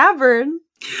into the tavern.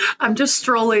 I'm just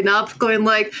strolling up, going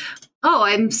like, "Oh,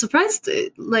 I'm surprised.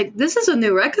 Like, this is a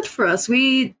new record for us.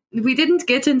 We didn't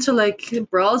get into like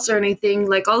brawls or anything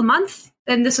like all month,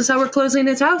 and this is how we're closing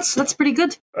it out. So that's pretty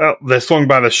good." They swung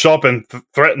by the shop and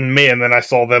threatened me, and then I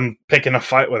saw them picking a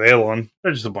fight with Alon.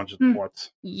 They're just a bunch of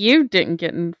sports. You didn't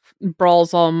get in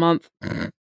brawls all month.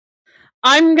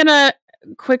 I'm gonna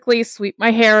quickly sweep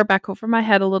my hair back over my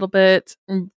head a little bit,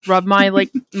 rub my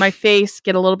my face,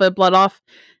 get a little bit of blood off,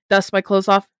 dust my clothes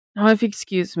off. Now, if you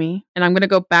excuse me, and I'm gonna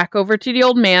go back over to the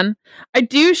old man. I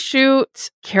do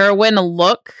shoot Carowin a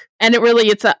look, and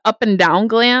it's an up and down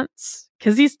glance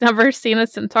because he's never seen a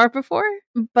centaur before.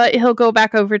 But he'll go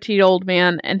back over to the old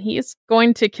man, and he's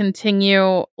going to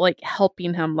continue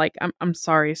helping him. I'm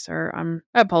sorry, sir.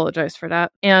 I apologize for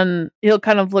that. And he'll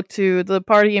kind of look to the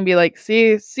party and be like,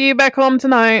 see you back home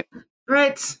tonight.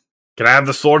 Right. Can I have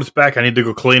the swords back? I need to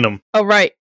go clean them. Oh,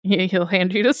 right. He'll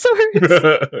hand you the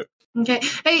swords. Okay.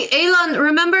 Hey, Alon,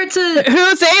 remember to...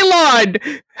 Who's Alon?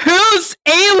 Who's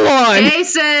Alon?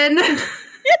 Jason!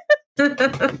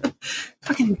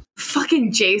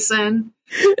 Fucking Jason.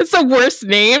 It's the worst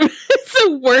name. It's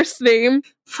the worst name.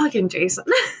 Fucking Jason.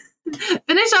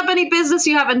 Finish up any business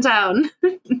you have in town.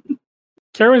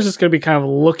 Carowin's just going to be kind of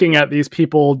looking at these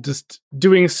people just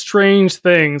doing strange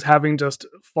things, having just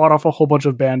fought off a whole bunch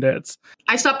of bandits.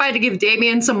 I stopped by to give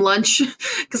Damien some lunch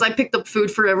because I picked up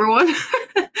food for everyone.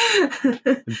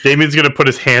 Damien's going to put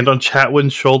his hand on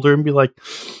Chatwin's shoulder and be like,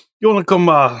 "You want to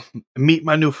come meet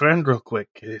my new friend real quick?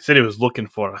 He said he was looking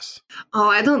for us." Oh,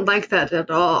 I don't like that at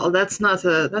all. That's not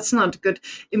good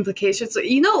implications. So,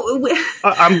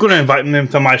 I'm going to invite him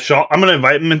into my shop.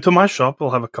 We'll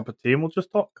have a cup of tea and we'll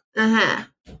just talk. Uh-huh.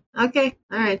 Okay,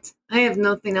 all right. I have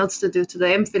nothing else to do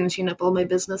today. I'm finishing up all my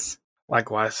business.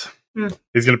 Likewise.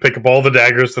 He's going to pick up all the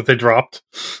daggers that they dropped,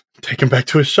 take them back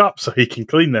to his shop so he can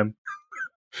clean them.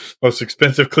 Most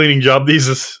expensive cleaning job these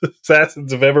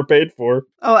assassins have ever paid for.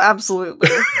 Oh, absolutely.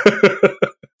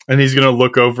 And he's going to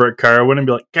look over at Carowin and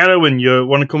be like, "Carowin, you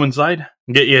want to come inside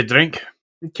and get you a drink?"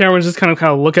 Carowin's just kind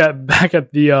of look back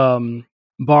at the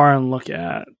bar and look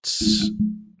at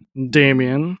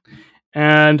Damien.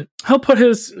 And he'll put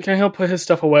his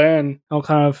stuff away and he'll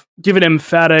kind of give an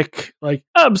emphatic,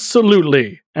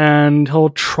 absolutely. And he'll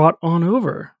trot on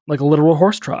over, like a literal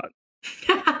horse trot.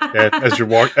 Yeah, as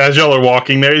y'all are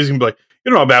walking there, he's going to be like,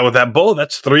 "You're not bad with that bow.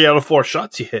 That's 3 out of 4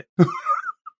 shots you hit." And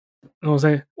I'll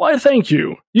say, "Why, thank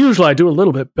you. Usually I do a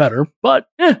little bit better, but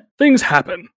things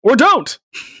happen. Or don't."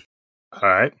 All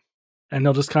right. And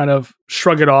he'll just kind of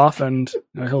shrug it off and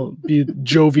he'll be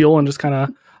jovial and just kind of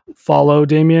follow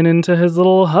Damien into his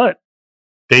little hut.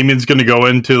 Damien's going to go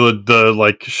into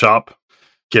the shop,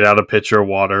 get out a pitcher of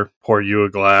water, pour you a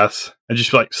glass, and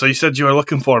just be like, "So you said you were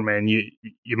looking for me, and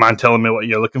you mind telling me what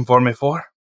you're looking for me for?"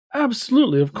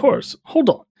 "Absolutely, of course. Hold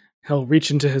on." He'll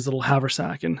reach into his little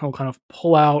haversack and he'll kind of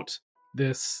pull out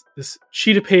this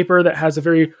sheet of paper that has a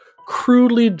very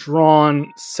crudely drawn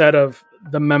set of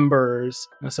the members.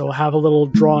 So we'll have a little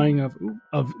drawing of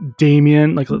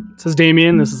Damien, it says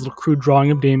Damien. This is a little crude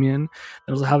drawing of Damien.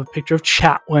 Then we'll have a picture of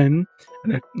Chatwin,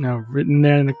 and written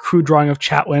there in a crude drawing of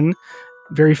Chatwin,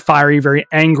 very fiery, very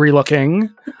angry looking.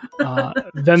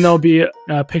 Then there'll be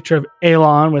a picture of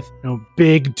Alon with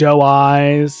big doe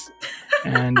eyes,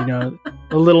 and a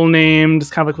little name,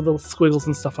 just kind of with little squiggles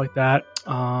and stuff like that.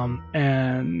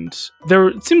 And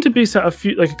there seemed to be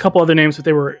a couple other names, but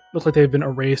they looked like they've been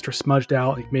erased or smudged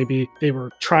out. Like maybe they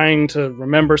were trying to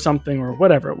remember something or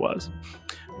whatever it was.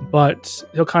 But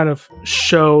he'll kind of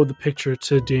show the picture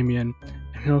to Damien,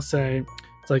 and he'll say,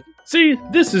 "It's like, see,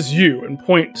 this is you," and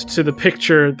point to the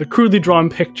picture, the crudely drawn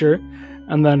picture.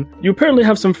 And then you apparently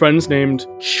have some friends named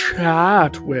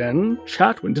Chatwin.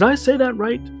 Chatwin, did I say that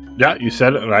right? Yeah, you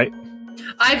said it right.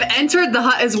 I've entered the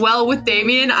hut as well with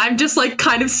Damien. I'm just like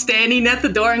kind of standing at the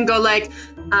door and go like,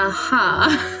 uh-huh.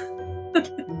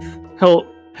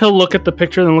 He'll look at the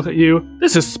picture and then look at you.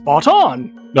 This is spot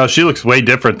on. No, she looks way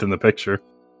different than the picture,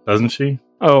 doesn't she?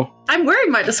 Oh, I'm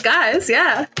wearing my disguise,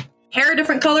 yeah. Hair a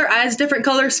different color, eyes different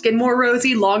color, skin more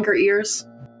rosy, longer ears.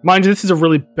 mind you, this is a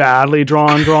really badly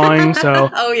drawn drawing, so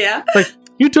Oh yeah. it's like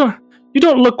you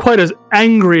don't look quite as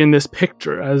angry in this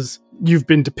picture as you've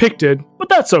been depicted, but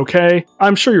that's okay.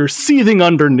 I'm sure you're seething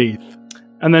underneath.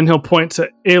 And then he'll point to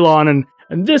Elon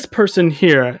and this person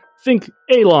here. Think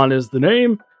Elon is the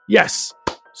name? Yes.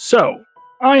 So,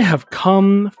 I have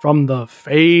come from the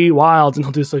Feywilds, and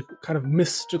he'll do this like kind of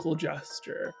mystical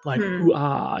gesture, like ooh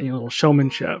ah, little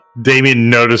showmanship. Damien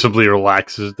noticeably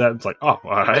relaxes. That's like, oh,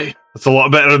 all right, that's a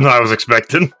lot better than I was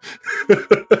expecting.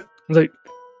 I was like,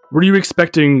 were you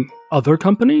expecting other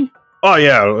company? Oh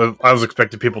yeah, I was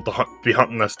expecting people to be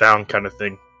hunting us down, kind of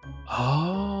thing.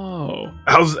 Oh,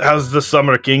 How's the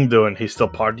Summer King doing? He's still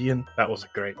partying? That was a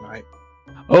great night.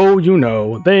 oh,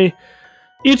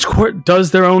 each court does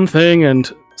their own thing,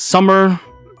 and Summer,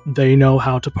 they know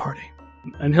how to party.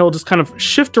 And he'll just kind of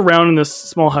shift around in this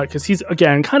small hut, because he's,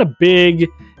 again, kind of big,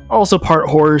 also part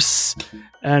horse,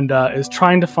 and is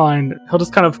trying to find... He'll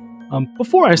just kind of...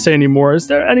 before I say any more, is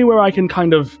there anywhere I can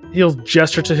he'll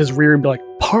gesture to his rear and be like,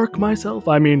 park myself?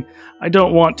 I mean, I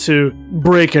don't want to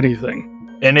break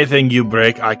anything. Anything you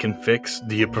break, I can fix.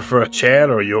 Do you prefer a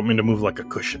chair, or you want me to move like a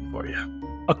cushion for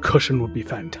you? A cushion would be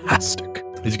fantastic.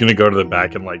 He's gonna go to the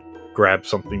back and grab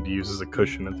something to use as a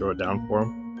cushion and throw it down for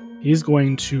him. He's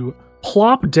going to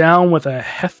plop down with a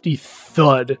hefty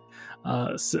thud.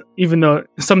 So even though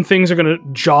some things are going to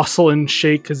jostle and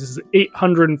shake because this is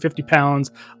 850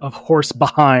 pounds of horse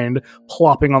behind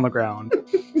plopping on the ground.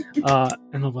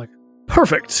 And I'm like,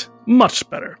 perfect, much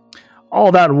better.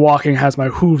 All that walking has my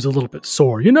hooves a little bit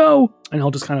sore, And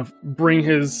he'll just kind of bring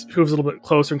his hooves a little bit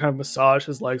closer and kind of massage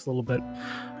his legs a little bit.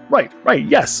 Right,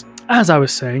 yes. As I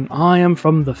was saying, I am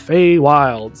from the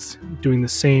Feywilds, doing the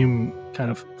same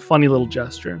kind of funny little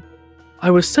gesture.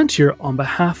 I was sent here on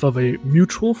behalf of a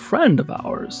mutual friend of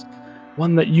ours,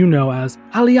 one that you know as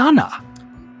Aliana.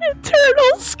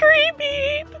 Eternal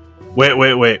screaming!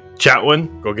 Wait.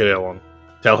 Chatwin, go get Elon.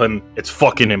 Tell him it's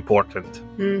fucking important.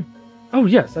 Oh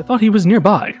yes, I thought he was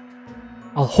nearby.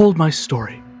 I'll hold my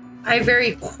story. I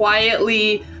very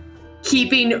quietly,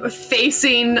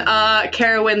 facing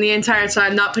Carowin the entire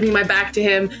time, not putting my back to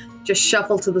him, just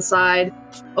shuffle to the side,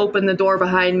 open the door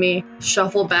behind me,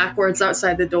 shuffle backwards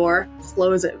outside the door,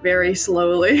 close it very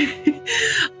slowly.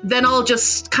 Then I'll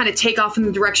just kind of take off in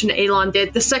the direction Elon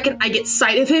did. The second I get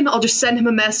sight of him, I'll just send him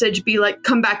a message, be like,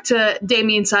 come back to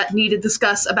Damien's hut, need to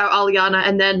discuss about Aliana,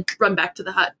 and then run back to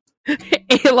the hut.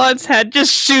 Elon's head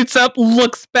just shoots up,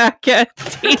 looks back at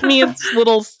Damien's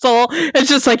little soul. It's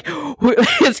just like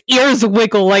his ears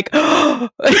wiggle, like he's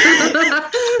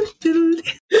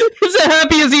as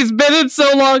happy as he's been in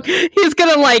so long. He's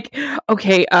gonna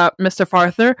okay, Mr.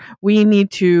 Farther, I need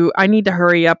to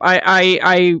hurry up.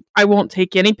 I won't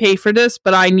take any pay for this,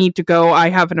 but I need to go.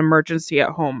 I have an emergency at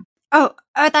home. Oh,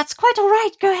 that's quite all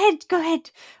right. Go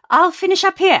ahead. I'll finish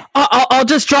up here. I'll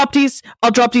just drop these.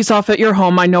 I'll drop these off at your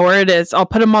home. I know where it is. I'll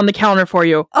put them on the counter for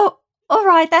you. Oh, all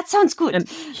right. That sounds good. And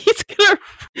he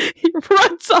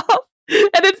runs off,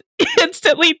 and it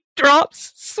instantly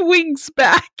drops, swings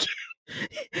back.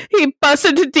 He busts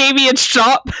into Damien's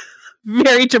shop,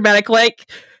 very dramatic.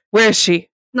 Where is she?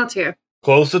 Not here.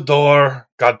 Close the door.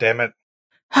 God damn it.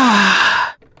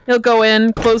 He'll go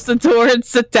in, close the door, and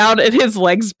sit down, and his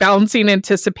legs bouncing in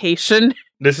anticipation.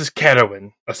 This is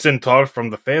Carowin, a centaur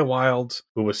from the Feywilds,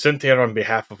 who was sent here on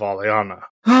behalf of Aliana.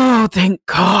 Oh, thank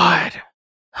God.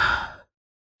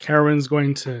 Carowin's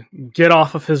going to get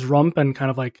off of his rump and kind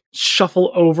of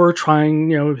shuffle over, trying,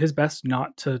 his best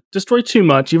not to destroy too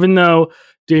much, even though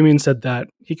Damien said that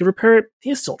he could repair it.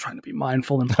 He's still trying to be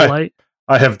mindful and polite.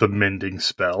 I have the mending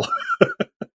spell.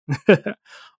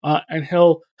 And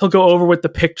he'll go over with the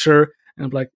picture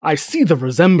and be like, I see the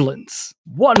resemblance.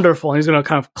 Wonderful. And he's going to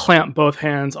kind of clamp both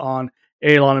hands on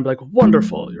Elon and be like,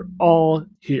 wonderful. You're all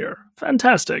here.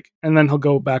 Fantastic. And then he'll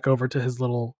go back over to his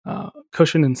little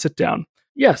cushion and sit down.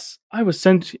 Yes, I was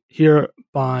sent here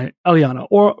by Aliana,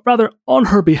 or rather on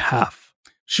her behalf.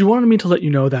 She wanted me to let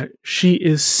you know that she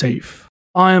is safe.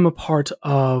 I am a part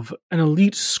of an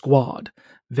elite squad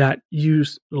that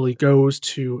usually goes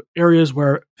to areas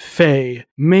where Fae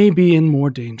may be in more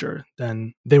danger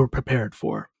than they were prepared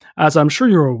for. As I'm sure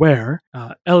you're aware,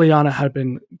 Eliana had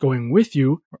been going with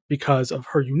you because of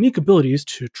her unique abilities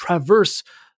to traverse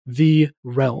the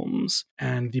realms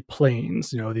and the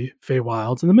planes, the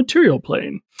Feywilds and the material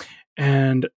plane.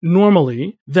 And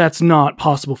normally, that's not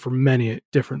possible for many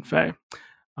different Fey.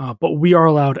 But we are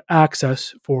allowed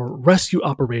access for rescue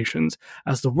operations,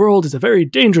 as the world is a very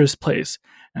dangerous place.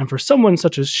 And for someone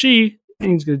such as she,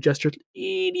 and he's going to gesture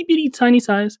itty bitty tiny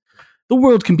size, the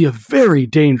world can be a very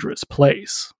dangerous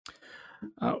place.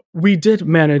 We did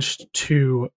manage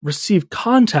to receive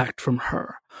contact from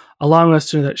her, allowing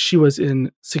us to know that she was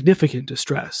in significant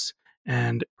distress,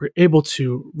 and we're able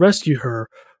to rescue her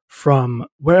from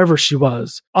wherever she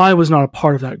was. I was not a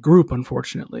part of that group,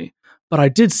 unfortunately, but I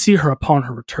did see her upon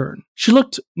her return. She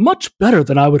looked much better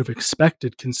than I would have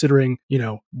expected, considering,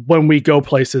 when we go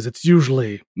places, it's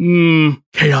usually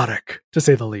chaotic, to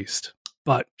say the least.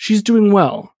 But she's doing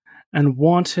well, and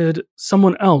wanted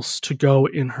someone else to go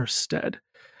in her stead,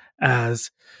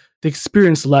 as the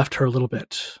experience left her a little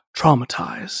bit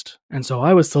traumatized. And so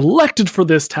I was selected for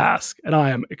this task, and I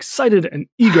am excited and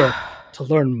eager to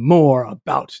learn more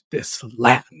about this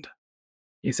land,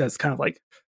 he says, kind of like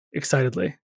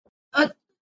excitedly.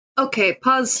 Okay,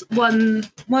 pause one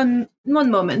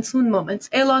moment.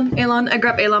 Elon, I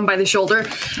grab Elon by the shoulder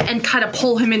and kind of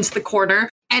pull him into the corner.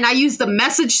 And I use the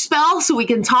message spell so we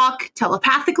can talk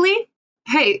telepathically.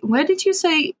 Hey, where did you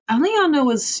say Aliana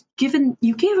was given?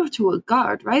 You gave her to a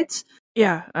guard, right?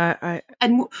 Yeah,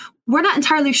 And we're not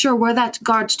entirely sure where that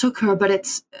guard took her, but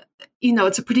it's,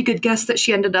 it's a pretty good guess that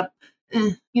she ended up,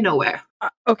 where.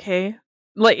 Okay.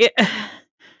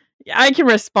 I can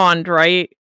respond, right?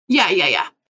 Yeah.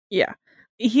 Yeah.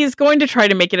 He's going to try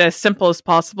to make it as simple as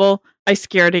possible. I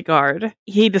scared a guard.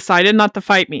 He decided not to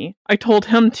fight me. I told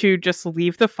him to just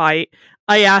leave the fight.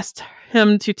 I asked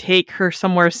him to take her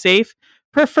somewhere safe,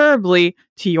 preferably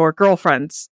to your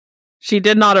girlfriend's. She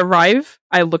did not arrive.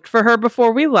 I looked for her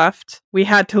before we left. We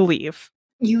had to leave.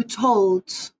 You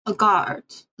told a guard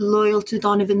loyal to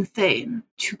Donovan Thane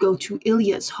to go to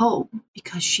Ilya's home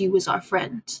because she was our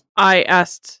friend. I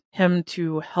asked him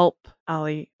to help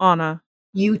Aliana.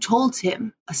 You told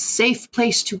him a safe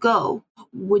place to go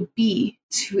would be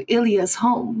to Ilya's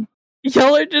home.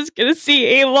 Y'all are just gonna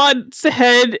see Elon's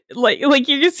head, like you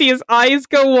can see his eyes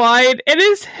go wide, and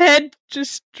his head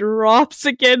just drops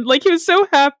again. Like, he was so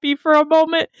happy for a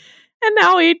moment, and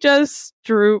now he just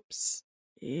droops.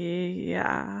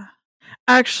 Yeah.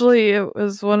 Actually, it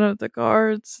was one of the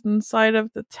guards inside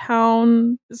of the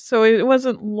town, so it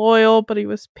wasn't loyal, but he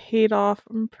was paid off,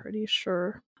 I'm pretty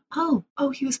sure. Oh,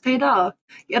 he was paid off.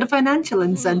 He had a financial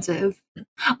incentive.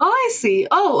 Oh, I see.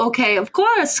 Oh, okay, of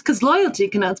course, because loyalty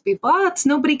cannot be bought.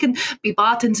 Nobody can be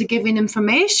bought into giving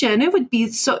information.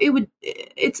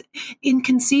 It's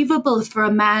inconceivable for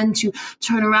a man to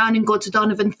turn around and go to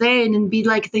Donovan Thane and be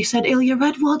like, they said Ilya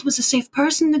Redwald was a safe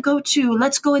person to go to.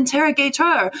 Let's go interrogate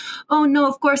her. Oh, no,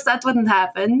 of course that wouldn't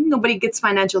happen. Nobody gets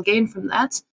financial gain from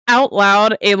that. Out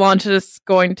loud, Elon is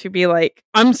going to be like,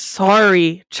 I'm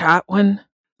sorry, Chatwin.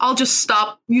 I'll just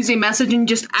stop using message and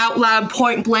just out loud,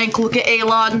 point blank, look at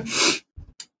Elon.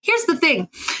 Here's the thing.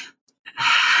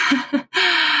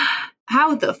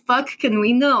 How the fuck can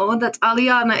we know that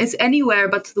Aliana is anywhere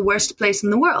but the worst place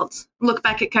in the world? Look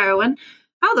back at Carowin.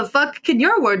 How the fuck can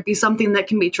your word be something that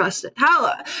can be trusted?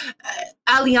 How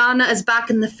Aliana is back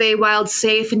in the Feywild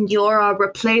safe and you're our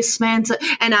replacement,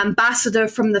 an ambassador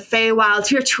from the Feywild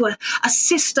here to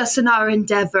assist us in our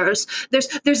endeavors.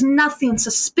 There's nothing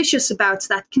suspicious about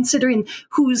that, considering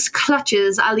whose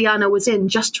clutches Aliana was in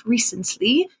just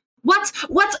recently. What,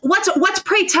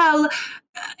 pray tell,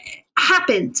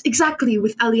 happened exactly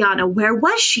with Aliana? Where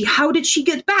was she? How did she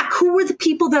get back? Who were the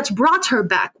people that brought her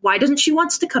back? Why doesn't she want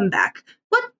to come back?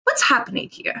 What's happening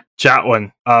here?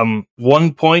 Chatwin,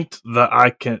 one thing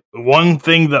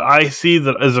that I see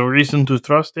that is a reason to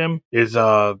trust him is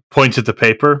points at the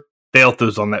paper.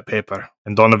 Thealthu's on that paper,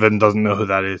 and Donovan doesn't know who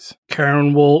that is.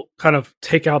 Karen will kind of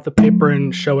take out the paper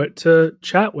and show it to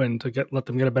Chatwin to let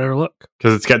them get a better look.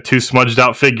 Because it's got two smudged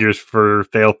out figures for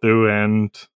Thealthu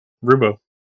and Rubo.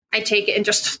 I take it and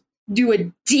just do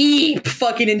a deep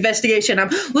fucking investigation. I'm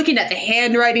looking at the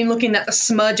handwriting, looking at the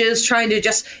smudges, trying to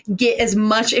just get as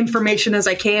much information as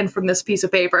I can from this piece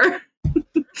of paper.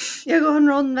 Yeah, go ahead and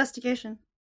roll an investigation.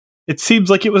 It seems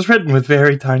like it was written with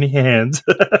very tiny hands.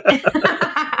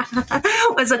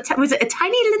 Was it a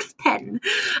tiny little pen?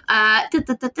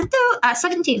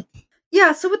 17.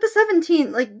 Yeah, so with the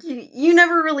 17, you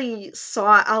never really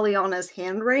saw Aliana's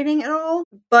handwriting at all,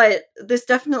 but this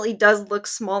definitely does look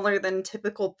smaller than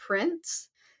typical print,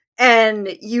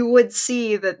 and you would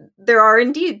see that there are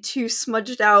indeed two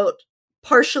smudged out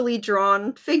partially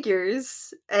drawn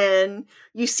figures, and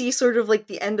you see sort of like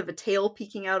the end of a tail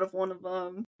peeking out of one of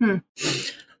them.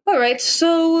 All right,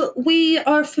 so we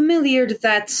are familiar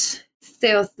that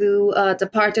Theothu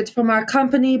departed from our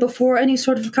company before any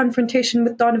sort of confrontation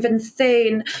with Donovan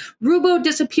Thane. Rubo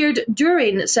disappeared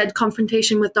during said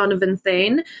confrontation with Donovan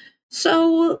Thane.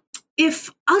 So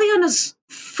if Aliana's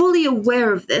fully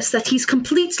aware of this, that he's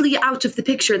completely out of the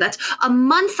picture, that a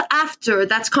month after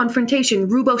that confrontation,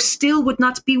 Rubo still would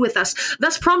not be with us,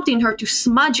 thus prompting her to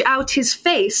smudge out his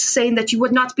face, saying that you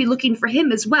would not be looking for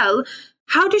him as well,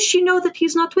 how does she know that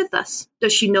he's not with us?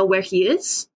 Does she know where he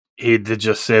is? He did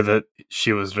just say that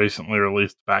she was recently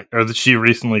released back, or that she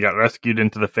recently got rescued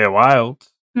into the Feywilds.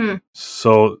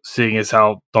 So, seeing as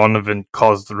how Donovan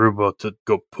caused the Rubo to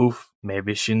go poof,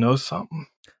 maybe she knows something.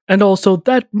 And also,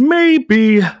 that may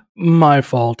be my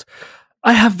fault.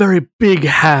 I have very big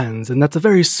hands, and that's a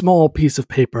very small piece of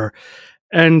paper,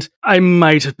 and I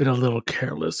might have been a little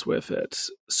careless with it.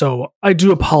 So, I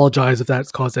do apologize if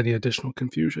that's caused any additional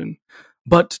confusion.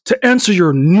 But to answer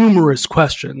your numerous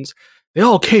questions, they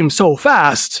all came so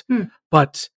fast.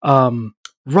 But,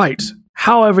 right,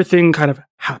 how everything kind of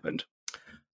happened.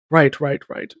 Right.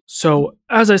 So,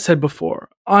 as I said before,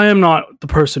 I am not the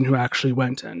person who actually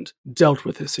went and dealt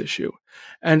with this issue.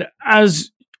 And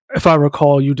as, if I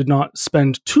recall, you did not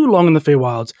spend too long in the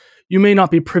Feywilds, you may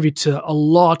not be privy to a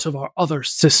lot of our other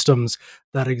systems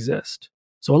that exist.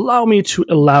 So allow me to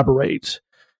elaborate.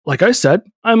 Like I said,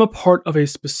 I'm a part of a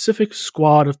specific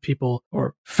squad of people,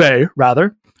 or Fey,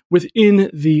 rather, within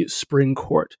the Spring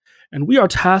Court. And we are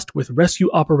tasked with rescue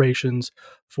operations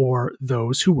for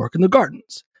those who work in the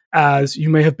gardens. As you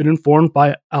may have been informed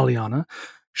by Aliana,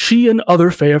 she and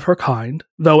other Fae of her kind,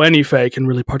 though any Fae can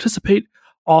really participate,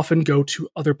 often go to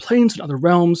other planes and other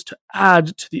realms to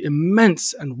add to the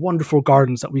immense and wonderful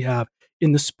gardens that we have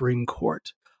in the Spring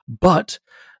Court. But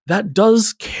that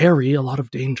does carry a lot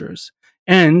of dangers,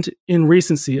 and in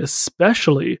recency,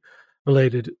 especially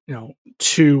related,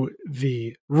 to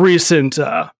the recent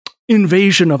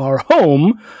invasion of our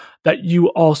home that you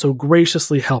also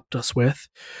graciously helped us with,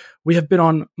 we have been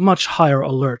on much higher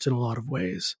alert in a lot of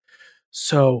ways.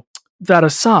 So, that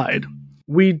aside,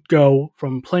 we go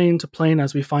from plane to plane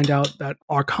as we find out that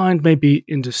our kind may be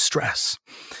in distress.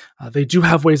 They do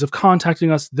have ways of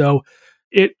contacting us, though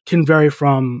it can vary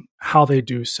from how they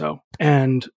do so.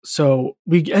 And so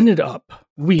we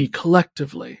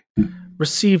collectively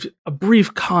received a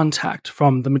brief contact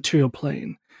from the material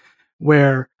plane,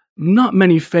 where not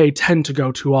many Fae tend to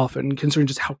go too often, considering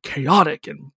just how chaotic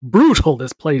and brutal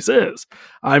this place is.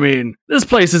 I mean, this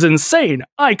place is insane.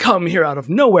 I come here out of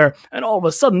nowhere, and all of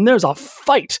a sudden there's a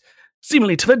fight,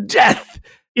 seemingly to the death,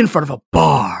 in front of a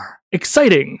bar.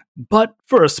 Exciting, but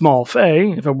for a small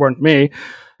Fae, if it weren't me,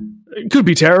 it could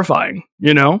be terrifying,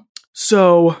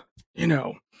 So,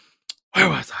 where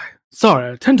was I?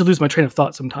 Sorry, I tend to lose my train of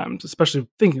thought sometimes, especially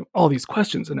thinking of all these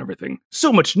questions and everything.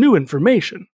 So much new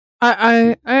information.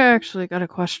 I actually got a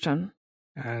question.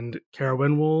 And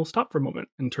Carowin will stop for a moment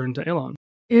and turn to Elon.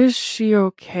 Is she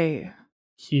okay?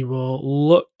 He will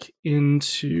look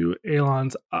into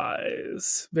Elon's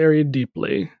eyes very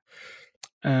deeply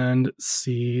and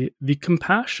see the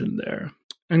compassion there.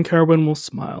 And Carowin will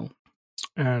smile.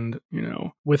 And,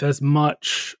 with as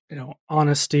much,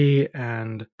 honesty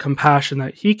and compassion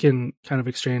that he can kind of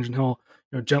exchange, and he'll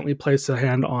gently place a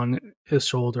hand on his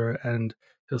shoulder and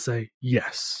he'll say,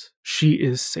 yes, she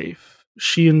is safe.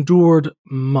 She endured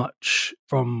much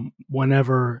from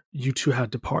whenever you two had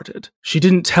departed. She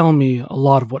didn't tell me a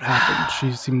lot of what happened.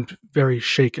 She seemed very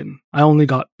shaken. I only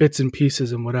got bits and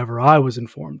pieces in whatever I was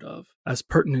informed of, as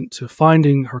pertinent to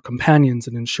finding her companions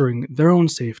and ensuring their own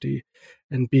safety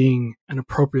and being an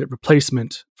appropriate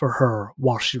replacement for her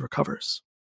while she recovers.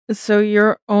 So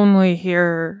you're only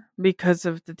here because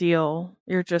of the deal.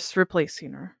 You're just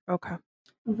replacing her. Okay.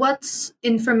 What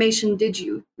information did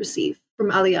you receive from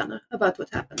Aliana about what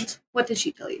happened? What did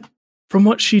she tell you? From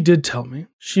what she did tell me,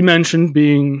 she mentioned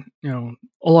being, a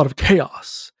lot of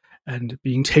chaos and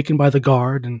being taken by the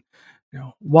guard. And,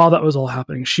 while that was all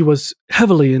happening, she was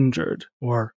heavily injured,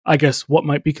 or I guess what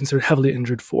might be considered heavily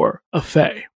injured for a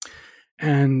Fae.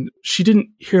 And she didn't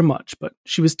hear much, but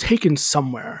she was taken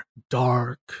somewhere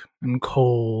dark and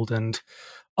cold and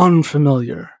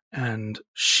unfamiliar. And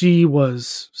she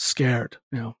was scared,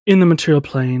 in the material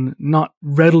plane, not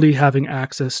readily having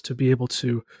access to be able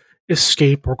to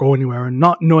escape or go anywhere, and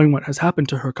not knowing what has happened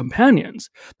to her companions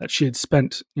that she had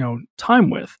spent, time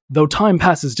with. Though time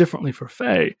passes differently for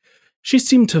Fae, she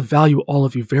seemed to value all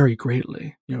of you very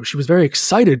greatly. She was very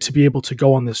excited to be able to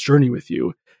go on this journey with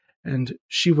you. and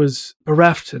she was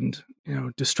bereft and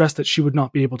distressed that she would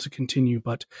not be able to continue.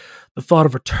 But the thought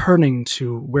of returning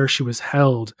to where she was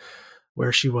held,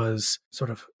 where she was sort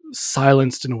of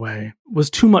silenced in a way, was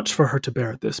too much for her to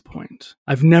bear at this point.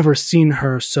 I've never seen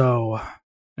her so,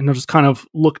 and I'll just kind of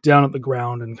look down at the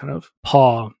ground and kind of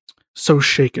paw, so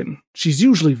shaken. She's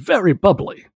usually very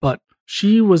bubbly, but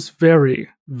she was very,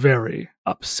 very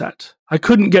upset. I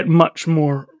couldn't get much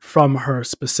more from her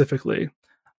specifically.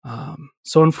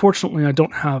 So unfortunately, I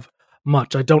don't have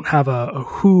much. I don't have a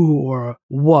who or a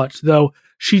what, though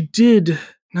she did...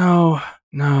 No.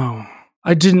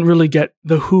 I didn't really get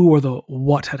the who or the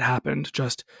what had happened.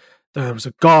 Just there was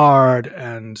a guard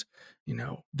and,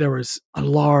 there was a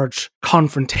large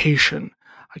confrontation.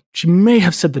 She may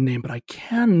have said the name, but I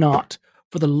cannot,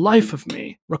 for the life of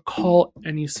me, recall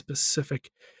any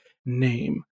specific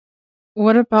name.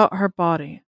 What about her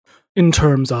body? In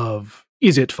terms of,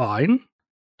 is it fine?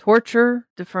 Torture,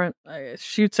 different,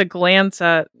 shoots a glance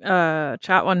at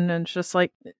Chatwin and it's just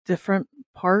like, different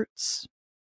parts?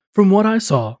 From what I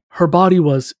saw, her body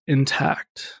was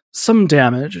intact. Some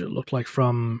damage, it looked like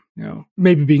from,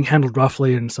 maybe being handled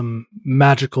roughly and some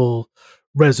magical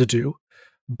residue.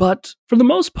 But for the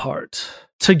most part,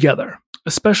 together.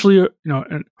 Especially,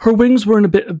 and her wings were in a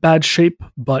bit of bad shape,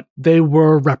 but they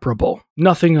were reparable.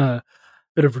 Nothing a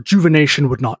bit of rejuvenation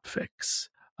would not fix.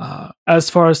 As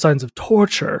far as signs of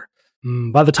torture,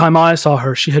 by the time I saw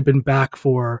her, she had been back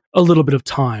for a little bit of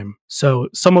time, so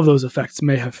some of those effects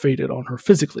may have faded on her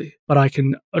physically, but I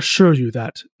can assure you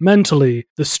that mentally,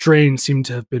 the strain seemed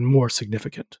to have been more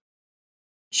significant.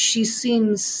 She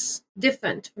seems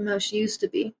different from how she used to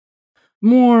be.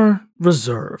 More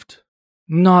reserved.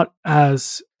 Not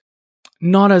as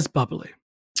bubbly.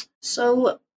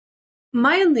 So,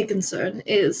 my only concern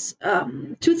is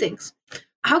two things.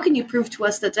 How can you prove to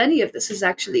us that any of this is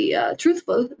actually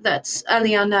truthful, that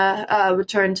Aliana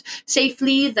returned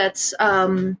safely, that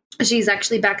she's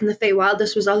actually back in the Feywild,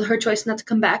 this was all her choice not to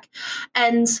come back?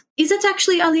 And is it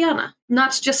actually Aliana,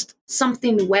 not just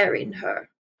something wearing her?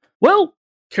 Well,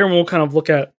 Karen will kind of look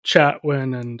at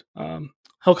Chatwin and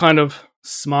he'll kind of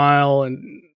smile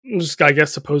and just, I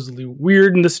guess, supposedly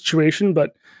weird in the situation,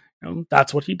 but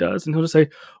that's what he does. And he'll just say,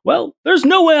 well, there's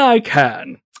no way I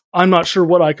can. I'm not sure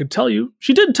what I could tell you.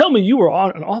 She did tell me you were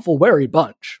an awful wary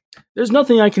bunch. There's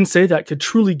nothing I can say that could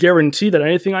truly guarantee that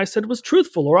anything I said was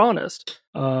truthful or honest.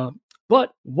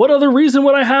 But what other reason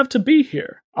would I have to be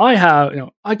here?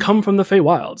 I come from the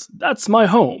Feywilds. That's my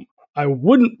home. I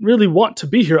wouldn't really want to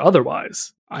be here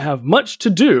otherwise. I have much to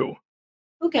do.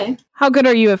 Okay. How good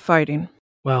are you at fighting?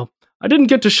 Well, I didn't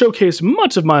get to showcase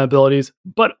much of my abilities,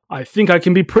 but I think I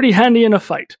can be pretty handy in a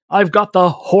fight. I've got the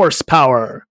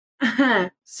horsepower.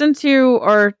 Since you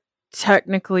are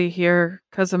technically here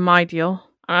because of my deal,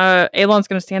 Alon's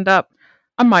going to stand up.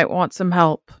 I might want some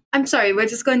help. I'm sorry, we're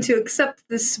just going to accept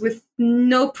this with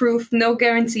no proof, no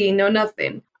guarantee, no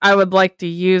nothing. I would like to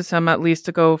use him at least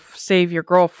to go save your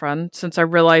girlfriend, since I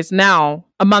realize now,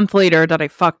 a month later, that I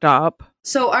fucked up.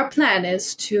 So our plan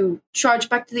is to charge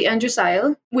back to the Endress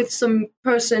Isle with some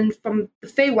person from the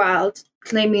Feywild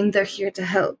claiming they're here to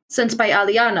help. Sent by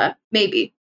Aliana,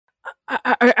 maybe.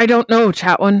 I don't know,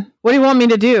 Chatwin. What do you want me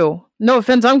to do? No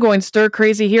offense, I'm going stir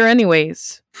crazy here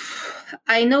anyways.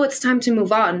 I know it's time to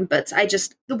move on, but I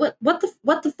just... What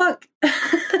the fuck?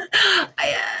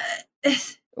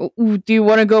 Do you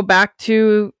want to go back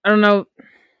to... I don't know...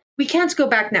 We can't go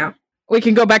back now. We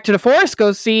can go back to the forest,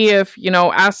 go see if,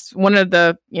 ask one of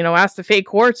the, ask the fake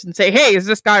courts and say, hey, is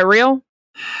this guy real?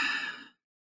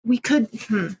 We could...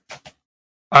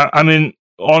 I mean...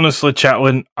 Honestly,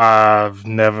 Chatwin, I've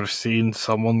never seen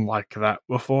someone like that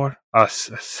before. A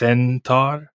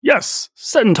centaur? Yes,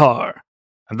 centaur.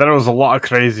 And there was a lot of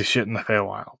crazy shit in the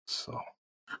Feywild, so...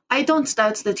 I don't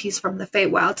doubt that he's from the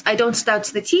Feywild. I don't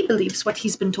doubt that he believes what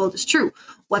he's been told is true.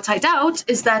 What I doubt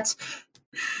is that...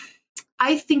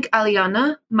 I think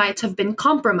Aliana might have been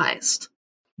compromised.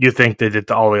 You think they did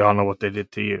to Aliana what they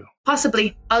did to you?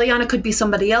 Possibly. Aliana could be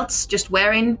somebody else just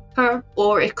wearing her,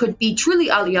 or it could be truly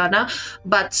Aliana,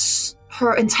 but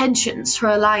her intentions, her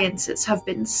alliances have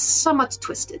been somewhat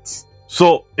twisted.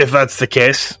 So, if that's the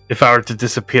case, if I were to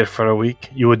disappear for a week,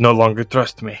 you would no longer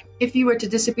trust me. If you were to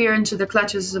disappear into the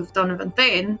clutches of Donovan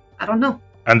Thane, I don't know.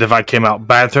 And if I came out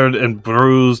battered and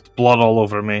bruised, blood all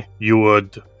over me, you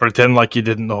would pretend like you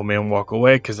didn't know me and walk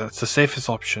away, because that's the safest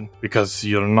option. Because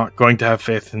you're not going to have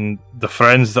faith in the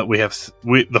friends that we have,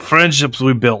 the friendships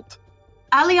we built.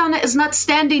 Aliana is not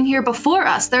standing here before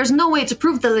us. There's no way to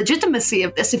prove the legitimacy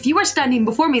of this. If you are standing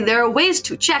before me, there are ways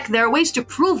to check. There are ways to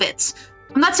prove it.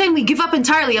 I'm not saying we give up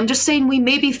entirely. I'm just saying we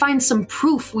maybe find some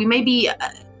proof. We maybe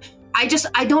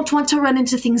I don't want to run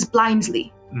into things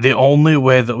blindly. The only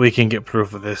way that we can get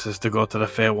proof of this is to go to the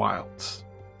Feywilds.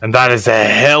 And that is a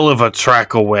hell of a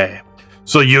trek away.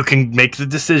 So you can make the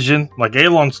decision, like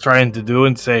Alon's trying to do,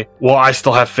 and say, well, I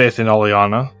still have faith in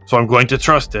Aliana, so I'm going to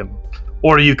trust him.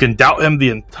 Or you can doubt him the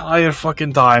entire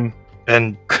fucking time,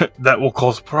 and that will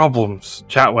cause problems.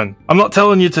 Chatwin, I'm not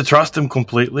telling you to trust him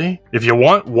completely. If you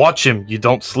want, watch him. You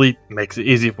don't sleep. Makes it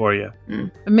easy for you.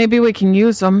 Maybe we can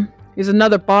use him. He's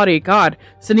another body. God,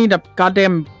 sending a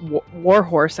goddamn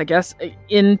warhorse, I guess,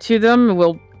 into them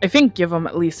will, I think, give him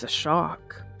at least a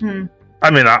shock.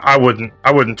 I mean, I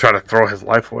wouldn't try to throw his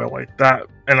life away like that.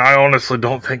 And I honestly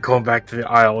don't think going back to the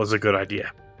Isle is a good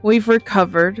idea. We've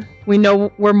recovered. We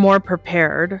know we're more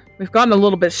prepared. We've gotten a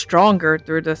little bit stronger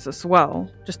through this as well,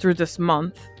 just through this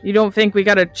month. You don't think we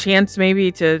got a chance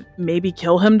to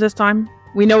kill him this time?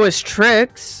 We know his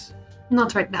tricks.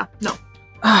 Not right now, no.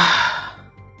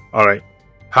 Alright,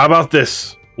 how about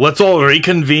this? Let's all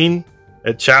reconvene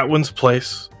at Chatwin's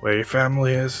place, where your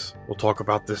family is. We'll talk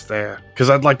about this there. Because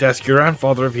I'd like to ask your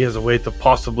grandfather if he has a way to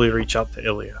possibly reach out to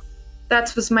Ilya.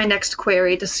 That was my next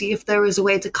query, to see if there was a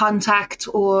way to contact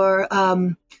or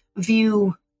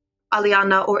view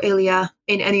Aliana or Ilya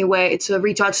in any way, to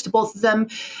reach out to both of them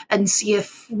and see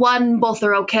if, one, both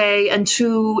are okay, and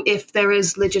two, if there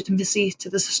is legitimacy to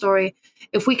this story.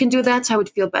 If we can do that, I would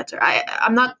feel better.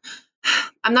 I'm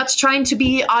not trying to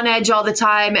be on edge all the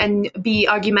time and be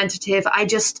argumentative.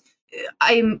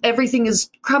 Everything is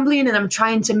crumbling and I'm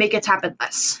trying to make it happen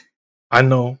less. I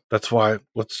know. That's why.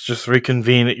 Let's just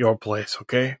reconvene at your place,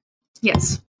 okay?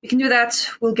 Yes, we can do that.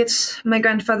 We'll get my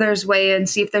grandfather's way and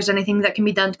see if there's anything that can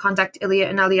be done to contact Ilya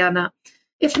and Aliana.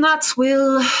 If not,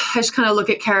 I just kind of look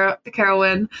at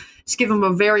Carowin, just give him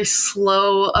a very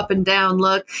slow up and down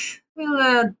look.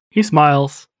 He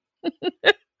smiles.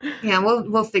 Yeah,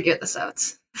 we'll figure this out.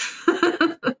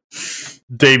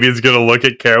 Davian's gonna look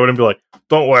at Carowin and be like,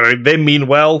 don't worry, they mean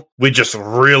well. We just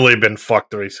really been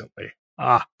fucked recently.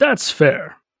 Ah, that's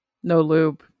fair. No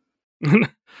lube.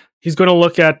 He's gonna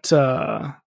look at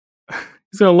Elon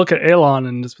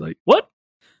and just be like, what?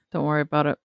 Don't worry about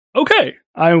it. Okay,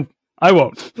 I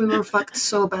won't. We were fucked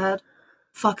so bad.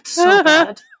 Fucked so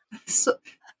bad. So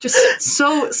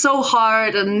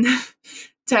hard and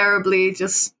terribly,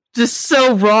 just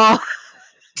so raw.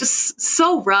 Just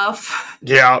so rough.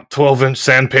 Yeah, 12-inch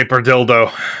sandpaper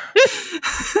dildo.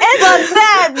 And on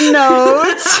that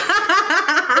note,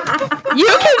 you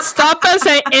can stop us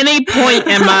at any point,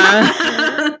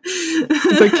 Emma.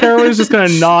 It's like Carolyn's just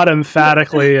gonna nod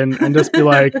emphatically and just be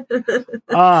like,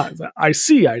 I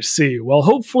see. Well,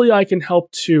 hopefully I can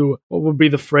help to, what would be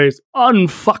the phrase,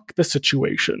 unfuck the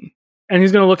situation. And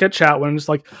he's gonna look at Chatwin and just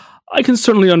like, I can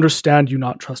certainly understand you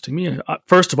not trusting me.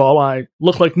 First of all, I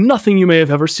look like nothing you may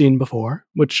have ever seen before,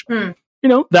 which,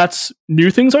 that's, new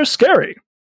things are scary.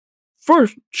 For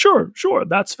sure,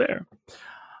 that's fair.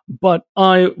 But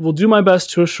I will do my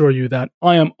best to assure you that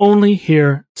I am only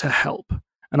here to help,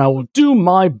 and I will do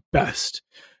my best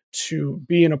to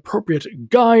be an appropriate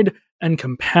guide and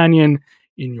companion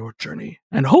in your journey.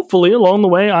 And hopefully, along the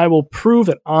way, I will prove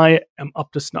that I am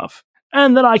up to snuff,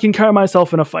 and that I can carry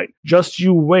myself in a fight. Just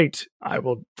you wait.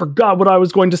 Forgot what I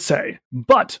was going to say.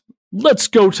 But let's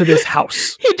go to this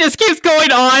house. He just keeps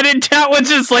going on, and Chatwin's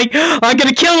just like, I'm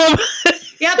gonna kill him.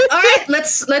 Yep. All right.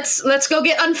 Let's go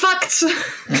get unfucked.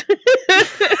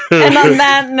 and on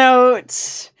that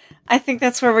note, I think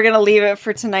that's where we're going to leave it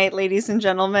for tonight, ladies and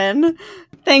gentlemen.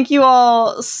 Thank you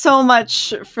all so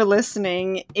much for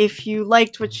listening. If you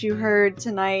liked what you heard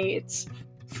tonight,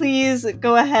 please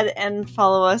go ahead and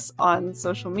follow us on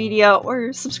social media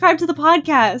or subscribe to the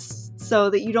podcast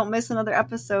so that you don't miss another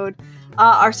episode.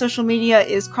 Our social media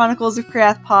is Chronicles of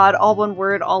Kriath Pod, all one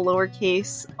word, all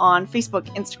lowercase, on Facebook,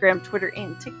 Instagram, Twitter,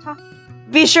 and TikTok.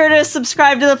 Be sure to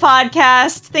subscribe to the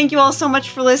podcast. Thank you all so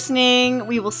much for listening.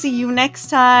 We will see you next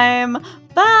time. Bye!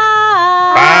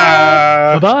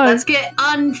 Bye! Bye-bye! Let's get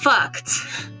unfucked.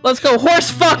 Let's go horse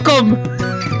fuck 'em.